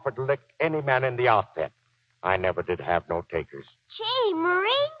was to offer to lick any man in the outfit. I never did have no takers. Gee,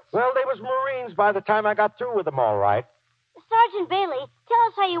 Marines? Well, they was Marines by the time I got through with them, all right. Sergeant Bailey, tell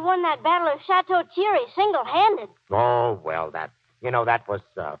us how you won that battle of Chateau Thierry single-handed. Oh, well, that was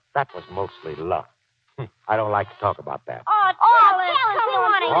mostly luck. I don't like to talk about that. Oh, tell us. We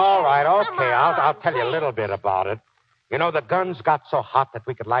want to hear. All right, okay, I'll tell you a little bit about it. You know, the guns got so hot that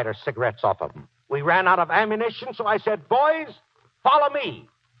we could light our cigarettes off of them. We ran out of ammunition, so I said, boys, follow me.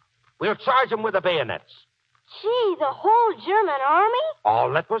 We'll charge them with the bayonets. Gee, the whole German army?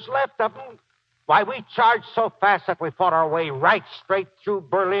 All that was left of them. Why, we charged so fast that we fought our way right straight through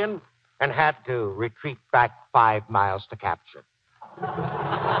Berlin and had to retreat back 5 miles to capture.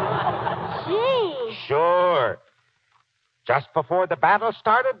 Gee. Sure. Just before the battle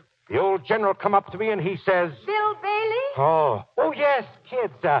started, the old general come up to me and he says... Bill Bailey? Oh, yes,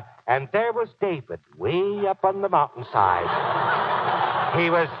 kids. And there was David way up on the mountainside. He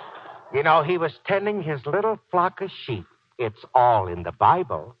was tending his little flock of sheep It's all in the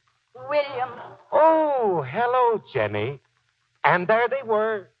Bible. William. Oh, hello, Jenny. And there they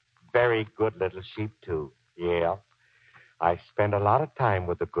were. Very good little sheep, too. Yeah. I spent a lot of time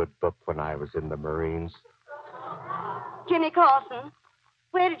with the good book when I was in the Marines. Jimmy Carson,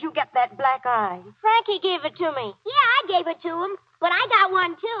 where did you get that black eye? Frankie gave it to me. Yeah, I gave it to him. But I got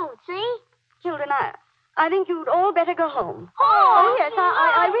one, too. See? Children, I think you'd all better go home. Oh, yes,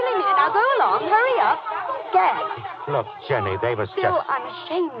 I really mean it. Now go along. Hurry up. Gad. Look, Jenny, they was Still, just... I'm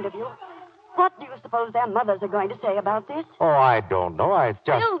ashamed of you. What do you suppose their mothers are going to say about this? Oh, I don't know. I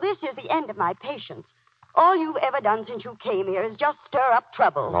just... Still, this is the end of my patience. All you've ever done since you came here is just stir up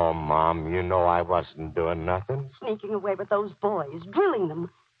trouble. Oh, Mom, you know I wasn't doing nothing. Sneaking away with those boys, drilling them,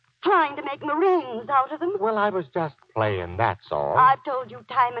 trying to make Marines out of them. Well, I was just playing, that's all. I've told you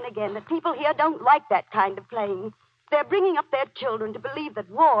time and again that people here don't like that kind of playing. They're bringing up their children to believe that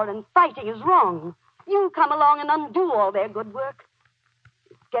war and fighting is wrong. You come along and undo all their good work.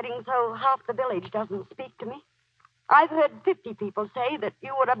 It's getting so half the village doesn't speak to me. I've heard 50 people say that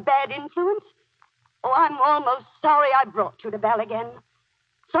you were a bad influence. Oh, I'm almost sorry I brought you to Ballaghan.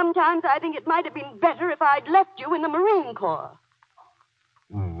 Sometimes I think it might have been better if I'd left you in the Marine Corps.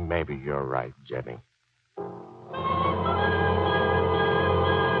 Maybe you're right, Jenny.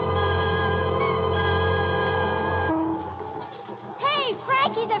 Hey,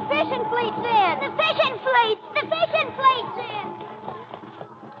 Frankie, the fishing fleet's in. The fishing fleet! The fishing fleet's in!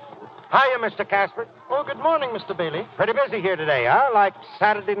 Hiya, Mr. Casper. Oh, good morning, Mr. Bailey. Pretty busy here today, huh? Like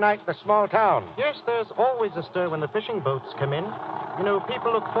Saturday night in a small town. Yes, there's always a stir when the fishing boats come in. You know,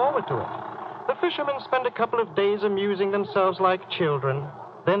 people look forward to it. The fishermen spend a couple of days amusing themselves like children.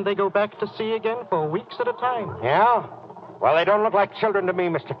 Then they go back to sea again for weeks at a time. Yeah? Well, they don't look like children to me,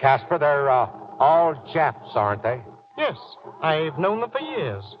 Mr. Casper. They're all Japs, aren't they? Yes, I've known them for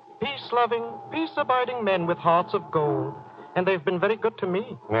years. Peace-loving, peace-abiding men with hearts of gold. And they've been very good to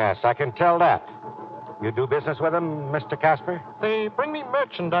me. Yes, I can tell that. You do business with them, Mr. Casper? They bring me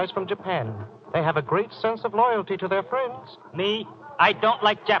merchandise from Japan. They have a great sense of loyalty to their friends. Me, I don't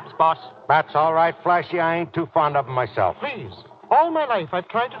like Japs, boss. That's all right, Flashy. I ain't too fond of them myself. Please, all my life I've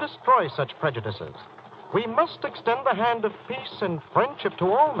tried to destroy such prejudices. We must extend the hand of peace and friendship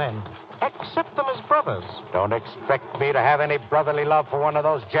to all men. Accept them as brothers. Don't expect me to have any brotherly love for one of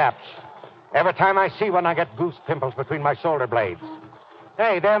those Japs. Every time I see one, I get goose pimples between my shoulder blades.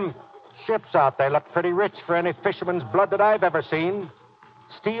 Hey, them ships out there look pretty rich for any fisherman's blood that I've ever seen.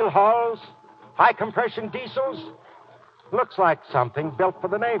 Steel hulls, high-compression diesels. Looks like something built for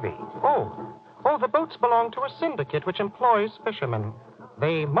the Navy. Oh, the boats belong to a syndicate which employs fishermen.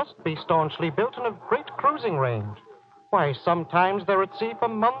 They must be staunchly built in a great cruising range. Why, sometimes they're at sea for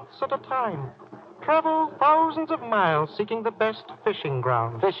months at a time. Travel thousands of miles seeking the best fishing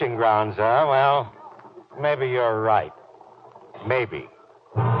grounds. Fishing grounds, huh? Well, maybe you're right. Maybe.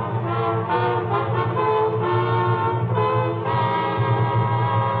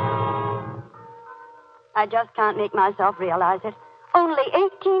 I just can't make myself realize it. Only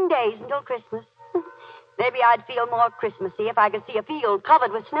 18 days until Christmas. Maybe I'd feel more Christmassy if I could see a field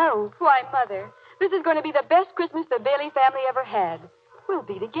covered with snow. Why, Mother, this is going to be the best Christmas the Bailey family ever had. We'll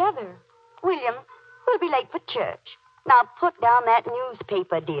be together. William, we'll be late for church. Now put down that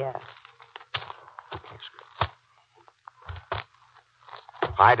newspaper, dear.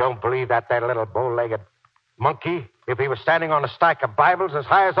 I don't believe that little bow-legged monkey, if he was standing on a stack of Bibles as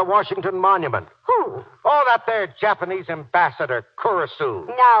high as the Washington Monument. Who? Oh, that there Japanese ambassador, Kurosu.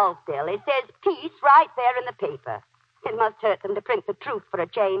 No, Bill, it says peace right there in the paper. It must hurt them to print the truth for a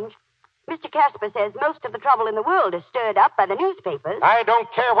change. Mr. Casper says most of the trouble in the world is stirred up by the newspapers. I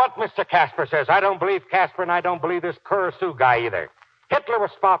don't care what Mr. Casper says. I don't believe Casper, and I don't believe this Kurosu guy either. Hitler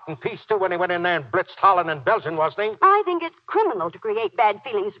was spouting peace, too, when he went in there and blitzed Holland and Belgium, wasn't he? I think it's criminal to create bad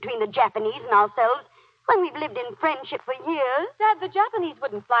feelings between the Japanese and ourselves when we've lived in friendship for years. Dad, the Japanese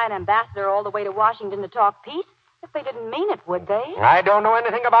wouldn't fly an ambassador all the way to Washington to talk peace if they didn't mean it, would they? I don't know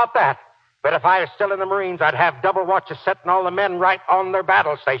anything about that. But if I was still in the Marines, I'd have double watches setting all the men right on their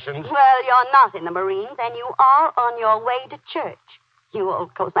battle stations. Well, you're not in the Marines, and you are on your way to church. You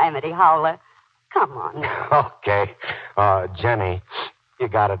old calamity howler. Come on now. Okay. Jenny, you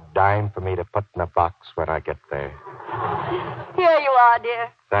got a dime for me to put in a box when I get there? Here you are,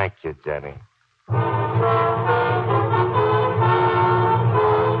 dear. Thank you, Jenny.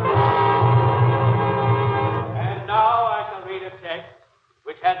 And now I shall read a text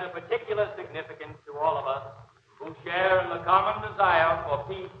which has a particular significance to all of us who share in the common desire for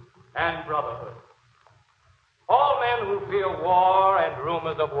peace and brotherhood. All men who fear war and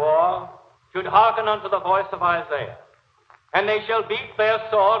rumors of war should hearken unto the voice of Isaiah, and they shall beat their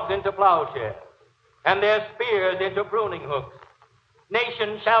swords into plowshares, and their spears into pruning hooks.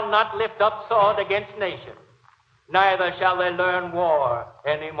 Nation shall not lift up sword against nation, neither shall they learn war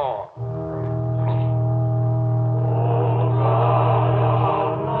anymore.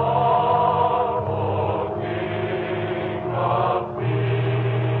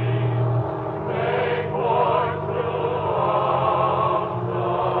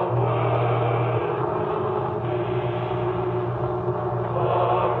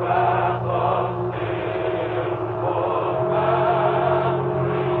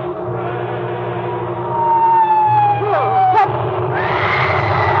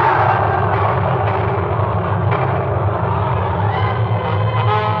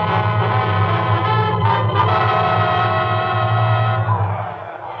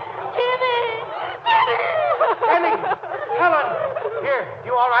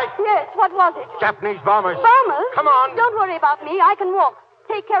 Japanese bombers. Bombers? Come on. Don't worry about me. I can walk.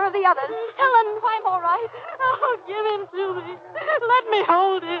 Take care of the others. Helen, I'm all right. Oh, give him to me. Let me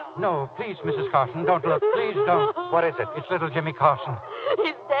hold him. No, please, Mrs. Carson, don't look. Please don't. What is it? It's little Jimmy Carson.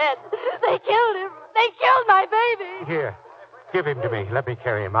 He's dead. They killed him. They killed my baby. Here, give him to me. Let me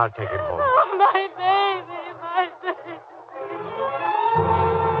carry him. I'll take him home. Oh, my baby, my baby.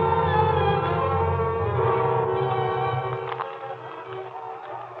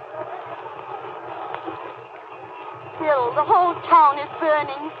 Bill, the whole town is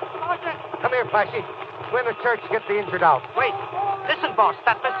burning. Come here, Flashy. We're in the church to get the injured out. Wait. Listen, boss.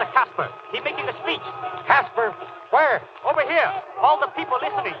 That Mr. Casper. He's making a speech. Casper? Where? Over here. All the people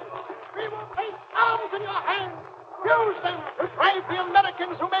listening. We will place arms in your hands. Use them to drive the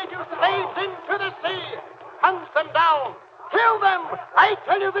Americans who made you slaves into the sea. Hunt them down. Kill them. I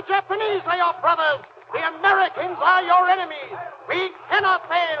tell you, the Japanese are your brothers. The Americans are your enemies. We cannot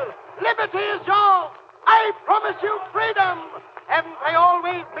fail. Liberty is yours. I promise you freedom. Haven't they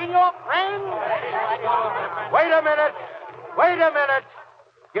always been your friends? Wait a minute. Wait a minute.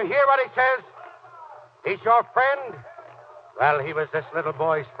 You hear what he says? He's your friend? Well, he was this little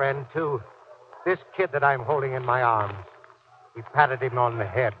boy's friend, too. This kid that I'm holding in my arms. He patted him on the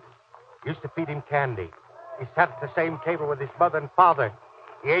head. Used to feed him candy. He sat at the same table with his mother and father.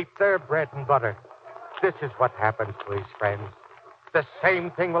 He ate their bread and butter. This is what happens to his friends. The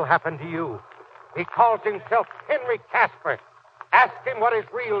same thing will happen to you. He calls himself Henry Casper. Ask him what his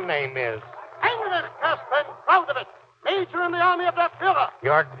real name is. Henry Casper, and proud of it. Major in the Army of the Führer.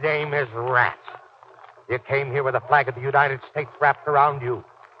 Your name is Rat. You came here with the flag of the United States wrapped around you,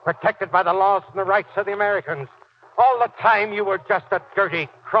 protected by the laws and the rights of the Americans. All the time you were just a dirty,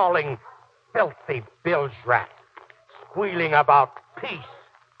 crawling, filthy bilge rat, squealing about peace,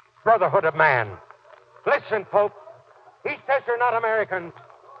 brotherhood of man. Listen, Pope. He says you're not Americans.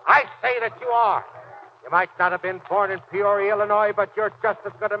 I say that you are. You might not have been born in Peoria, Illinois, but you're just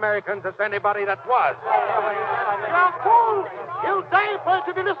as good Americans as anybody that was. You're fools. You'll die first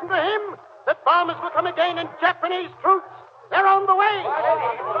if you listen to him. The bombers will come again, and Japanese troops, they're on the way.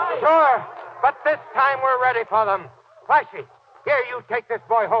 Sure, but this time we're ready for them. Flashy, here, you take this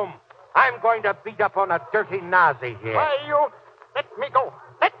boy home. I'm going to beat up on a dirty Nazi here. Why, you... Let me go.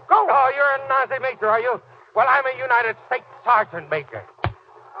 Let go. Oh, you're a Nazi major, are you? Well, I'm a United States Sergeant Major.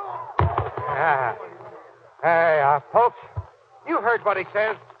 Hey, folks, you heard what he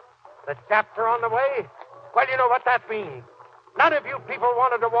says. The Japs are on the way. Well, you know what that means. None of you people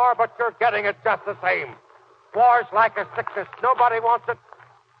wanted a war, but you're getting it just the same. War's like a sickness. Nobody wants it,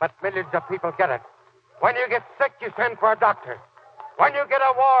 but millions of people get it. When you get sick, you send for a doctor. When you get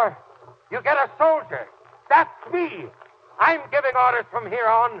a war, you get a soldier. That's me. I'm giving orders from here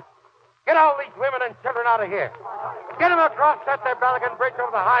on. Get all these women and children out of here. Get them across that there Belgian bridge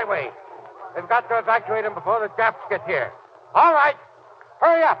over the highway. They've got to evacuate them before the Japs get here. All right.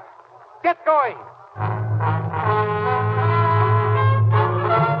 Hurry up. Get going.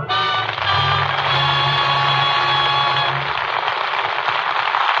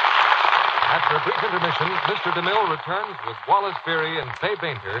 After a brief intermission, Mr. DeMille returns with Wallace Beery and Fay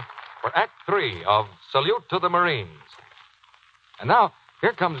Bainter for Act 3 of Salute to the Marines. And now,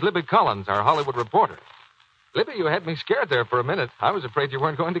 here comes Libby Collins, our Hollywood reporter. Libby, you had me scared there for a minute. I was afraid you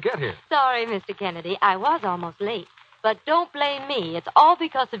weren't going to get here. Sorry, Mr. Kennedy. I was almost late. But don't blame me. It's all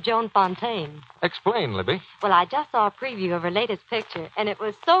because of Joan Fontaine. Explain, Libby. Well, I just saw a preview of her latest picture, and it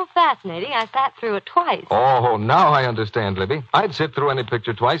was so fascinating I sat through it twice. Oh, now I understand, Libby. I'd sit through any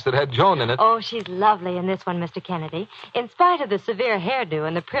picture twice that had Joan in it. Oh, she's lovely in this one, Mr. Kennedy. In spite of the severe hairdo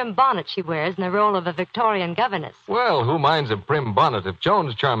and the prim bonnet she wears in the role of a Victorian governess. Well, who minds a prim bonnet if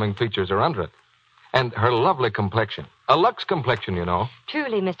Joan's charming features are under it? And her lovely complexion. A Lux complexion, you know.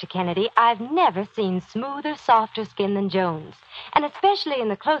 Truly, Mr. Kennedy, I've never seen smoother, softer skin than Joan's. And especially in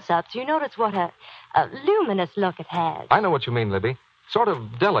the close-ups, you notice what a luminous look it has. I know what you mean, Libby. Sort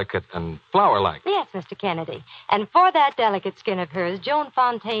of delicate and flower-like. Yes, Mr. Kennedy. And for that delicate skin of hers, Joan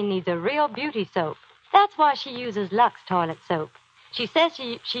Fontaine needs a real beauty soap. That's why she uses Lux toilet soap. She says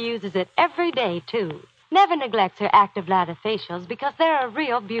she uses it every day, too. Never neglects her active lather facials because they're a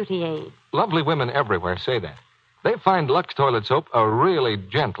real beauty aid. Lovely women everywhere say that. They find Lux toilet soap a really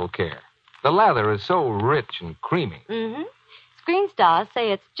gentle care. The lather is so rich and creamy. Mm-hmm. Screen stars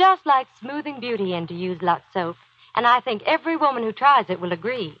say it's just like smoothing beauty in to use Lux soap. And I think every woman who tries it will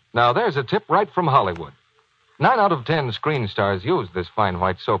agree. Now, there's a tip right from Hollywood. 9 out of 10 screen stars use this fine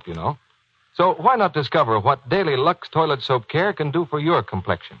white soap, you know. So why not discover what daily Lux toilet soap care can do for your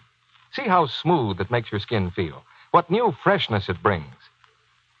complexion? See how smooth it makes your skin feel, what new freshness it brings.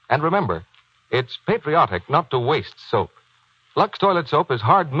 And remember, it's patriotic not to waste soap. Lux toilet soap is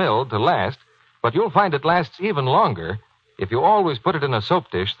hard milled to last, but you'll find it lasts even longer if you always put it in a soap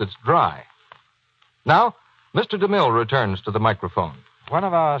dish that's dry. Now, Mr. DeMille returns to the microphone. One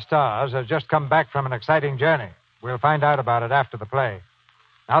of our stars has just come back from an exciting journey. We'll find out about it after the play.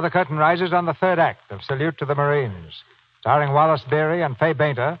 Now the curtain rises on the third act of Salute to the Marines, starring Wallace Beery and Fay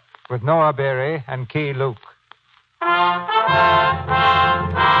Bainter, with Noah Beery and Key Luke. The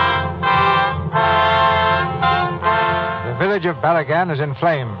village of Balagan is in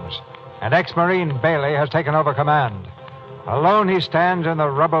flames, and ex-Marine Bailey has taken over command. Alone he stands in the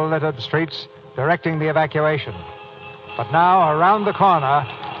rubble-littered streets, directing the evacuation. But now, around the corner,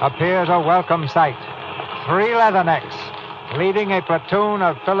 appears a welcome sight. 3 leathernecks, leading a platoon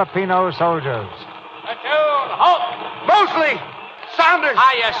of Filipino soldiers. Platoon, halt! Mosley! Saunders!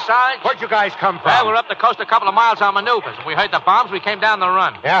 Hiya, Sarge. Where'd you guys come from? Well, we're up the coast a couple of miles on maneuvers. When we heard the bombs, we came down the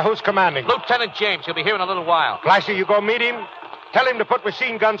run. Yeah, who's commanding? Lieutenant James. He'll be here in a little while. Flashy, you go meet him. Tell him to put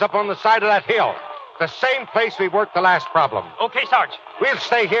machine guns up on the side of that hill. The same place we worked the last problem. Okay, Sarge. We'll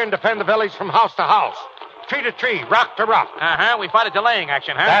stay here and defend the village from house to house. Tree to tree, rock to rock. Uh-huh. We fight a delaying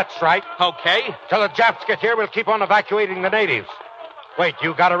action, huh? That's right. Okay. Till the Japs get here, we'll keep on evacuating the natives. Wait,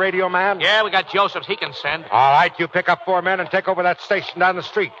 you got a radio man? Yeah, we got Joseph's. He can send. All right, you pick up 4 men and take over that station down the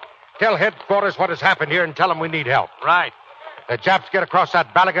street. Tell headquarters what has happened here and tell them we need help. Right. The Japs get across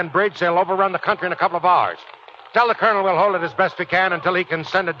that Balagan Bridge, they'll overrun the country in a couple of hours. Tell the colonel we'll hold it as best we can until he can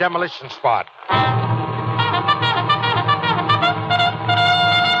send a demolition squad.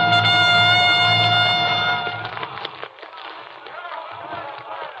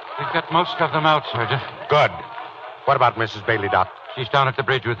 We've got most of them out, Sergeant. Good. What about Mrs. Bailey, Doc? She's down at the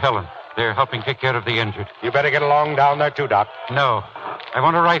bridge with Helen. They're helping take care of the injured. You better get along down there, too, Doc. No. I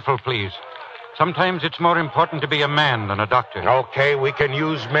want a rifle, please. Sometimes it's more important to be a man than a doctor. Okay, we can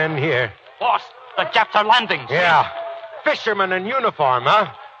use men here. Boss, the Japs are landing. Yeah. Fishermen in uniform,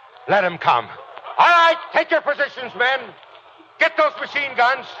 huh? Let them come. All right, take your positions, men. Get those machine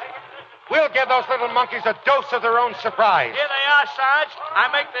guns. We'll give those little monkeys a dose of their own surprise. Here they are, Sarge. I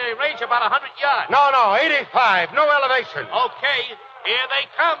make the range about 100 yards. No, 85. No elevation. Okay, here they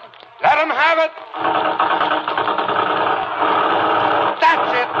come. Let them have it.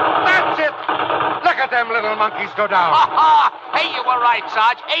 That's it. Look at them little monkeys go down. Hey, you were right,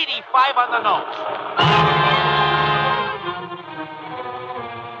 Sarge. 85 on the nose.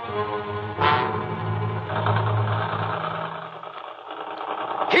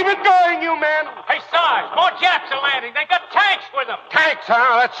 Keep it going, you men. Hey, Sarge, more Japs are landing. They got tanks with them. Tanks,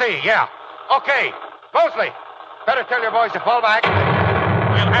 huh? Let's see, yeah. Okay. Mosley, better tell your boys to fall back.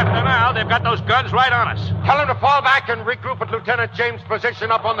 We'll have to now. They've got those guns right on us. Tell them to fall back and regroup at Lieutenant James'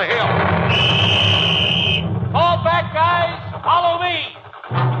 position up on the hill. Fall back, guys. Follow me.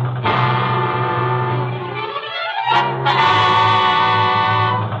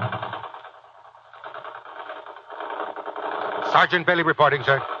 Sergeant Bailey reporting,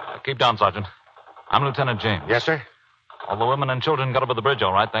 sir. Keep down, Sergeant. I'm Lieutenant James. Yes, sir? All the women and children got over the bridge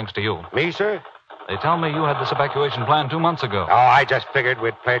all right, thanks to you. Me, sir? They tell me you had this evacuation plan 2 months ago. Oh, I just figured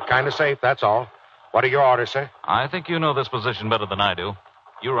we'd play it kind of safe, that's all. What are your orders, sir? I think you know this position better than I do.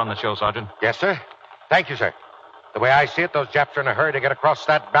 You run the show, Sergeant. Yes, sir. Thank you, sir. The way I see it, those Japs are in a hurry to get across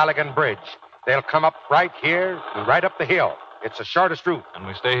that Balagan Bridge. They'll come up right here and right up the hill. It's the shortest route. And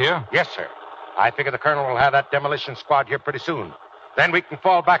we stay here? Yes, sir. I figure the colonel will have that demolition squad here pretty soon. Then we can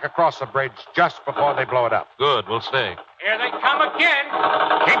fall back across the bridge just before they blow it up. Good, we'll stay. Here they come again.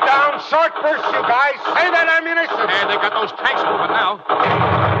 Keep down, short bursts, you guys. Save that ammunition. And they got those tanks moving now.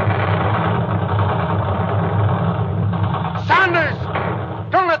 Saunders!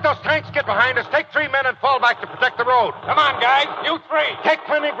 Don't let those tanks get behind us. Take 3 men and fall back to protect the road. Come on, guys. You 3. Take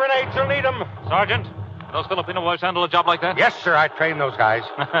plenty of grenades. You'll need them. Sergeant, Those Filipino boys handle a job like that? Yes, sir. I trained those guys.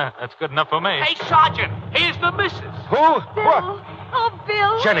 That's good enough for me. Hey, Sergeant, here's the missus. Who? What? Oh,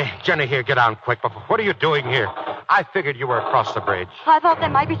 Bill. Jenny, here, get down quick. What are you doing here? I figured you were across the bridge. I thought there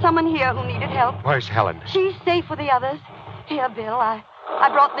might be someone here who needed help. Where's Helen? She's safe with the others. Here, Bill, I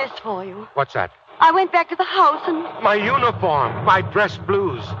brought this for you. What's that? I went back to the house and My uniform, my dress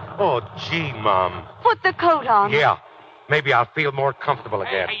blues. Oh, gee, Mom. put the coat on. Yeah, maybe I'll feel more comfortable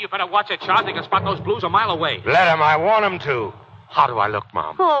again. Hey, you better watch it, Charles. They can spot those blues a mile away. Let him, I want him to. How do I look,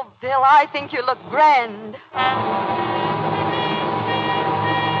 Mom? Oh, Bill, I think you look grand.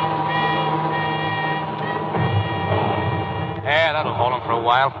 Yeah, that'll hold them for a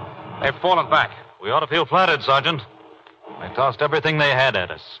while. They've fallen back. We ought to feel flattered, Sergeant. They tossed everything they had at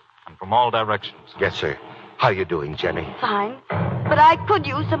us, and from all directions. Yes, sir. How you doing, Jenny? Fine. But I could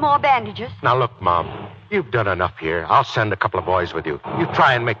use some more bandages. Now, look, Mom. You've done enough here. I'll send a couple of boys with you. You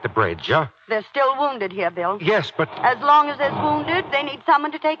try and make the bridge, huh? They're still wounded here, Bill. Yes, but... As long as there's wounded, they need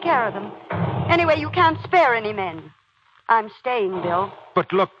someone to take care of them. Anyway, you can't spare any men. I'm staying, Bill.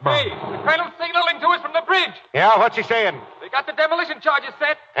 But look, Mom. Hey, the colonel's signaling to us from the bridge. Yeah, what's he saying? They got the demolition charges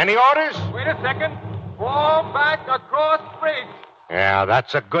set. Any orders? Wait a second. Fall back across bridge. Yeah,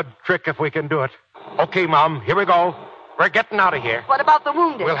 that's a good trick if we can do it. Okay, Mom, here we go. We're getting out of here. What about the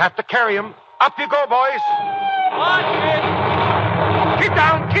wounded? We'll have to carry him. Up you go, boys. Watch it. Keep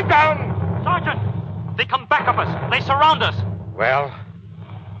down, keep down. Sergeant, they come back of us. They surround us. Well,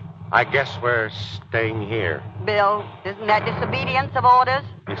 I guess we're staying here. Bill, isn't that disobedience of orders?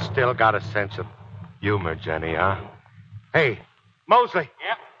 You still got a sense of humor, Jenny, huh? Hey, Mosley.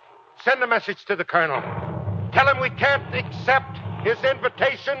 Yeah? Send a message to the colonel. Tell him we can't accept his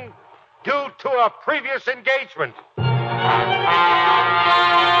invitation due to a previous engagement.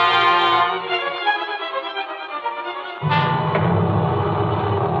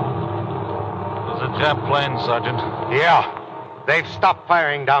 There's a Jap plane, Sergeant. Yeah. They've stopped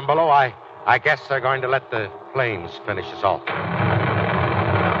firing down below. I guess they're going to let the planes finish us off.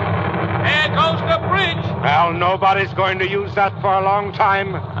 There goes the bridge. Well, nobody's going to use that for a long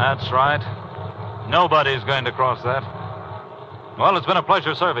time. That's right. Nobody's going to cross that. Well, it's been a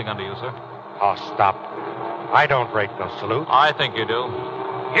pleasure serving under you, sir. Oh, stop. I don't rate no salute. I think you do.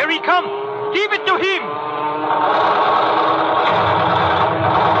 Here he comes. Give it to him.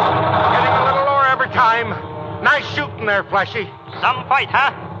 Getting a little lower every time. Nice shooting there, Fleshy. Some fight,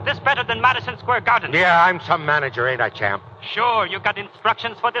 huh? This better than Madison Square Garden. Yeah, I'm some manager, ain't I, champ? Sure, you got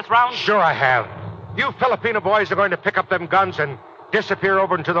instructions for this round? Sure I have. You Filipino boys are going to pick up them guns and disappear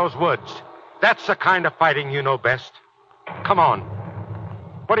over into those woods. That's the kind of fighting you know best. Come on.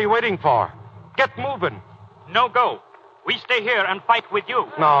 What are you waiting for? Get moving. No go. We stay here and fight with you.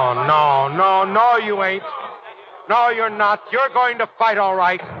 No, you ain't. No, you're not. You're going to fight, all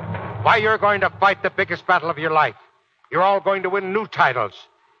right. Why, you're going to fight the biggest battle of your life. You're all going to win new titles.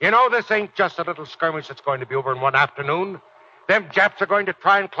 You know, this ain't just a little skirmish that's going to be over in one afternoon. Them Japs are going to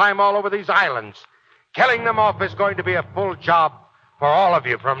try and climb all over these islands. Killing them off is going to be a full job for all of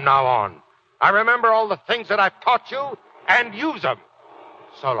you from now on. I remember all the things that I've taught you and use them.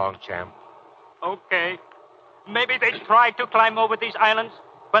 So long, champ. Okay. Maybe they tried to climb over these islands,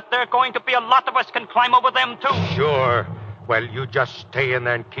 but there are going to be a lot of us can climb over them, too. Sure. Well, you just stay in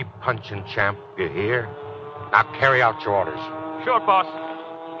there and keep punching, champ. You hear? Now carry out your orders. Sure, boss.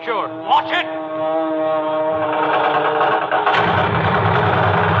 Sure. Watch it!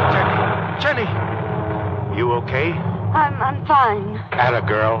 Jenny! You okay? I'm fine. Atta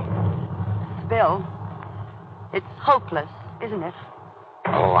girl. Bill, it's hopeless, isn't it?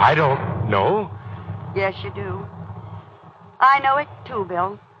 Oh, I don't know. Yes, you do. I know it too,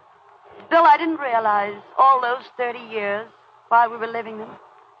 Bill. Bill, I didn't realize all those 30 years while we were living them,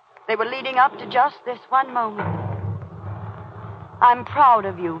 they were leading up to just this one moment. I'm proud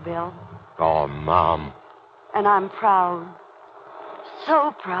of you, Bill. Oh, Mom. And I'm proud,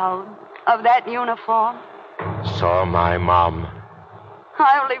 so proud of that uniform. So am I, Mom.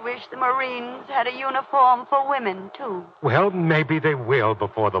 I only wish the Marines had a uniform for women, too. Well, maybe they will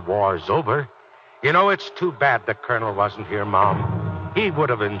before the war's over. You know, it's too bad the Colonel wasn't here, Mom. He would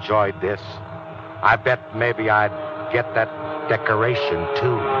have enjoyed this. I bet maybe I'd get that decoration,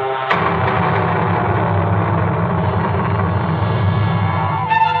 too.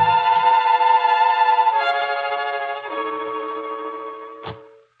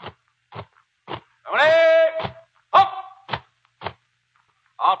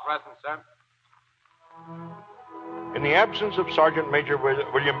 All present, sir. In the absence of Sergeant Major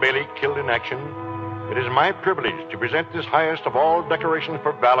William Bailey, killed in action, it is my privilege to present this highest of all decorations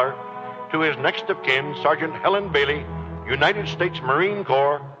for valor to his next of kin, Sergeant Helen Bailey, United States Marine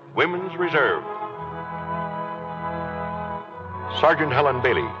Corps, Women's Reserve. Sergeant Helen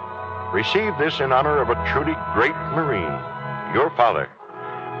Bailey. Receive this in honor of a truly great Marine, your father,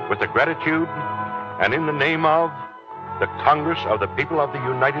 with the gratitude and in the name of the Congress of the People of the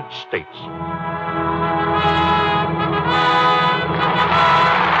United States.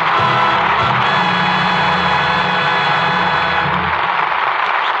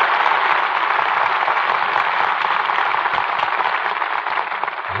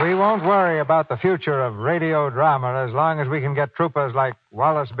 We won't worry about the future of radio drama as long as we can get troopers like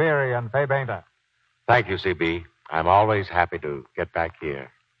Wallace Beery and Fay Bainter. Thank you, C.B. I'm always happy to get back here.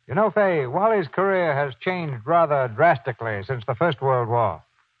 You know, Fay, Wally's career has changed rather drastically since the First World War,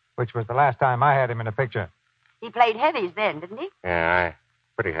 which was the last time I had him in a picture. He played heavies then, didn't he? Yeah, I'm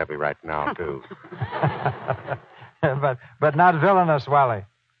pretty heavy right now, too. but not villainous, Wally.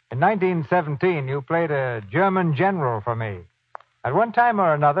 In 1917, you played a German general for me. At one time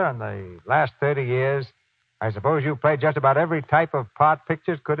or another in the last 30 years, I suppose you played just about every type of part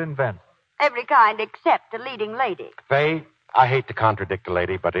pictures could invent. Every kind except a leading lady. Fay, I hate to contradict a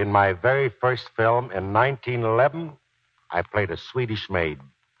lady, but in my very first film in 1911, I played a Swedish maid.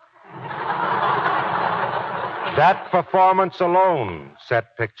 That performance alone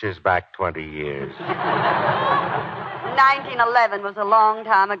set pictures back 20 years. 1911 was a long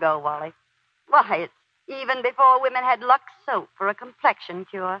time ago, Wally. Why, it's even before women had Lux soap for a complexion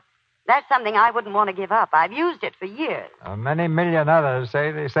cure. That's something I wouldn't want to give up. I've used it for years. Many million others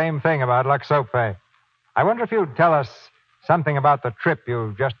say the same thing about Lux soap, Fay. I wonder if you'd tell us something about the trip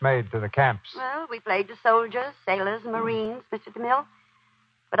you just made to the camps. Well, we played to soldiers, sailors, Marines, Mr. DeMille.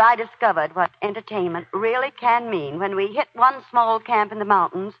 But I discovered what entertainment really can mean when we hit one small camp in the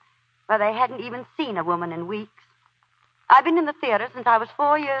mountains where they hadn't even seen a woman in weeks. I've been in the theater since I was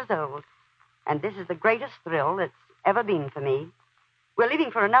 4 years old. And this is the greatest thrill that's ever been for me. We're leaving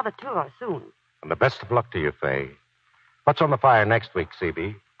for another tour soon. And the best of luck to you, Fay. What's on the fire next week,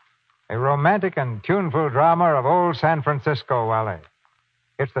 C.B.? A romantic and tuneful drama of old San Francisco, Wally.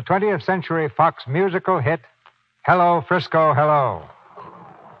 It's the 20th Century Fox musical hit, Hello, Frisco, Hello.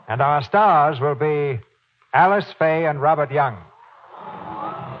 And our stars will be Alice Faye and Robert Young.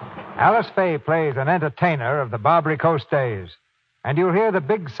 Alice Faye plays an entertainer of the Barbary Coast days. And you'll hear the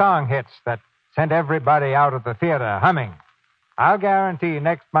big song hits that sent everybody out of the theater humming. I'll guarantee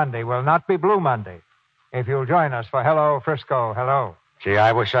next Monday will not be Blue Monday if you'll join us for Hello, Frisco, Hello. Gee,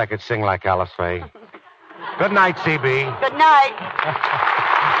 I wish I could sing like Alice Faye. Good night, C.B. Good night.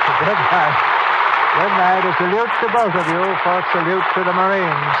 Good night. Good night. A salute to both of you for salute to the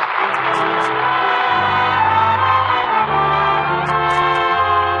Marines.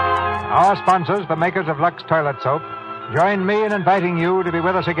 Our sponsors, the makers of Lux Toilet Soap, join me in inviting you to be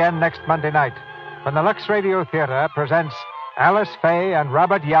with us again next Monday night when the Lux Radio Theater presents Alice Faye and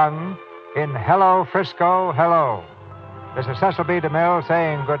Robert Young in Hello, Frisco, Hello. This is Cecil B. DeMille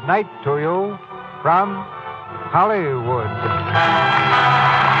saying good night to you from Hollywood.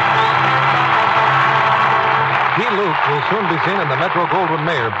 Key Luke will soon be seen in the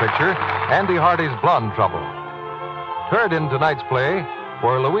Metro-Goldwyn-Mayer picture, Andy Hardy's Blonde Trouble. Heard in tonight's play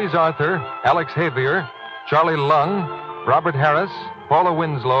were Louise Arthur, Alex Xavier, Charlie Lung, Robert Harris, Paula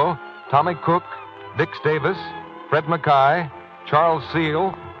Winslow, Tommy Cook, Dix Davis, Fred Mackay, Charles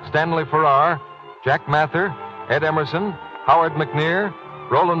Seal, Stanley Farrar, Jack Mather, Ed Emerson, Howard McNear,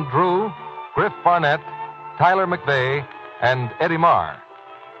 Roland Drew, Griff Barnett, Tyler McVeigh, and Eddie Marr.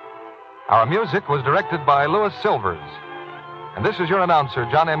 Our music was directed by Louis Silvers. And this is your announcer,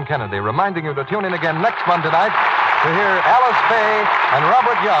 John M. Kennedy, reminding you to tune in again next Monday night to hear Alice Faye and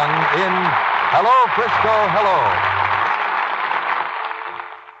Robert Young in Hello, Frisco, Hello.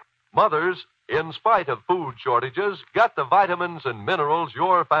 Mothers, in spite of food shortages, get the vitamins and minerals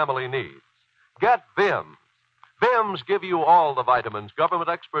your family needs. Get Vims. Vims give you all the vitamins government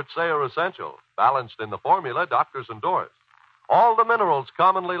experts say are essential, balanced in the formula doctors endorse. All the minerals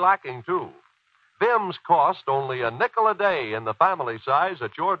commonly lacking, too. Vims cost only a nickel a day in the family size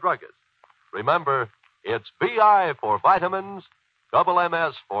at your druggist. Remember, it's VI for vitamins, double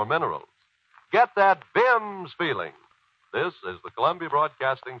MS for minerals. Get that Vims feeling. This is the Columbia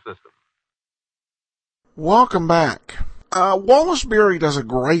Broadcasting System. Welcome back. Wallace Beery does a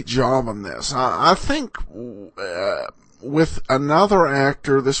great job on this. I think with another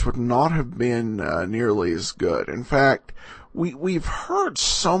actor, this would not have been nearly as good. In fact, we've heard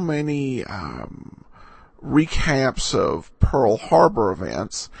so many recaps of Pearl Harbor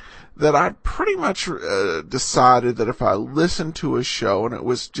events that I pretty much decided that if I listened to a show and it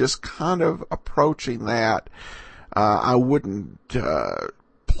was just kind of approaching that, I wouldn't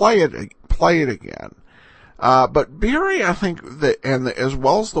play it again. But Beery, I think that, as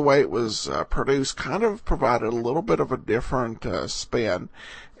well as the way it was produced, kind of provided a little bit of a different spin,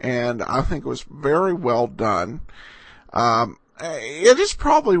 and I think it was very well done. It is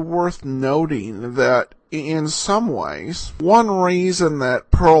probably worth noting that in some ways, one reason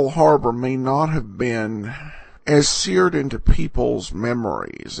that Pearl Harbor may not have been as seared into people's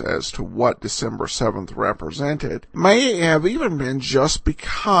memories as to what December 7th represented may have even been just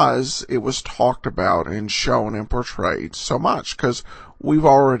because it was talked about and shown and portrayed so much, because we've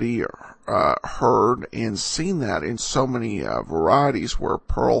already heard and seen that in so many varieties where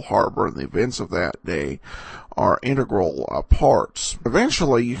Pearl Harbor and the events of that day are integral parts.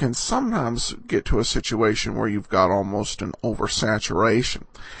 Eventually, you can sometimes get to a situation where you've got almost an oversaturation.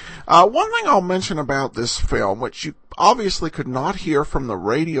 One thing I'll mention about this film, which you obviously could not hear from the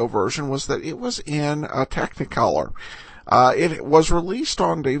radio version, was that it was in Technicolor. It was released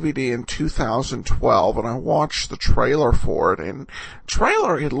on DVD in 2012, and I watched the trailer for it. And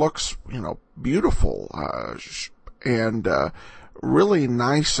it looks, beautiful, and really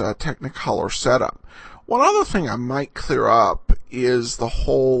nice Technicolor setup. One other thing I might clear up is the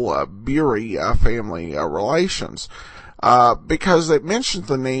whole Beery family relations, because they mentioned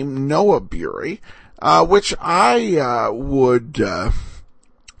the name Noah Beery, which I would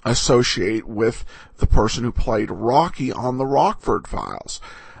associate with the person who played Rocky on the Rockford Files.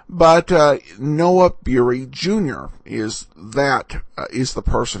 But Noah Beery Jr. is the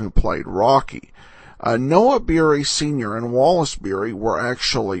person who played Rocky. Noah Beery Sr. and Wallace Beery were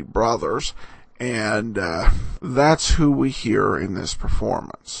actually brothers, and that's who we hear in this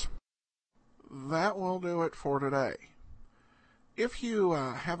performance. That will do it for today. If you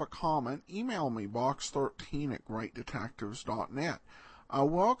have a comment, email me, box13@greatdetectives.net. I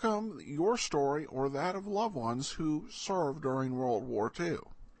welcome your story or that of loved ones who served during World War II.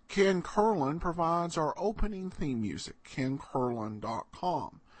 Ken Curlin provides our opening theme music,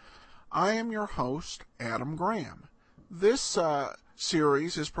 KenCurlin.com. I am your host, Adam Graham. This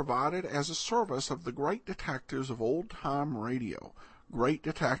series is provided as a service of the Great Detectives of Old Time Radio,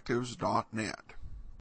 greatdetectives.net.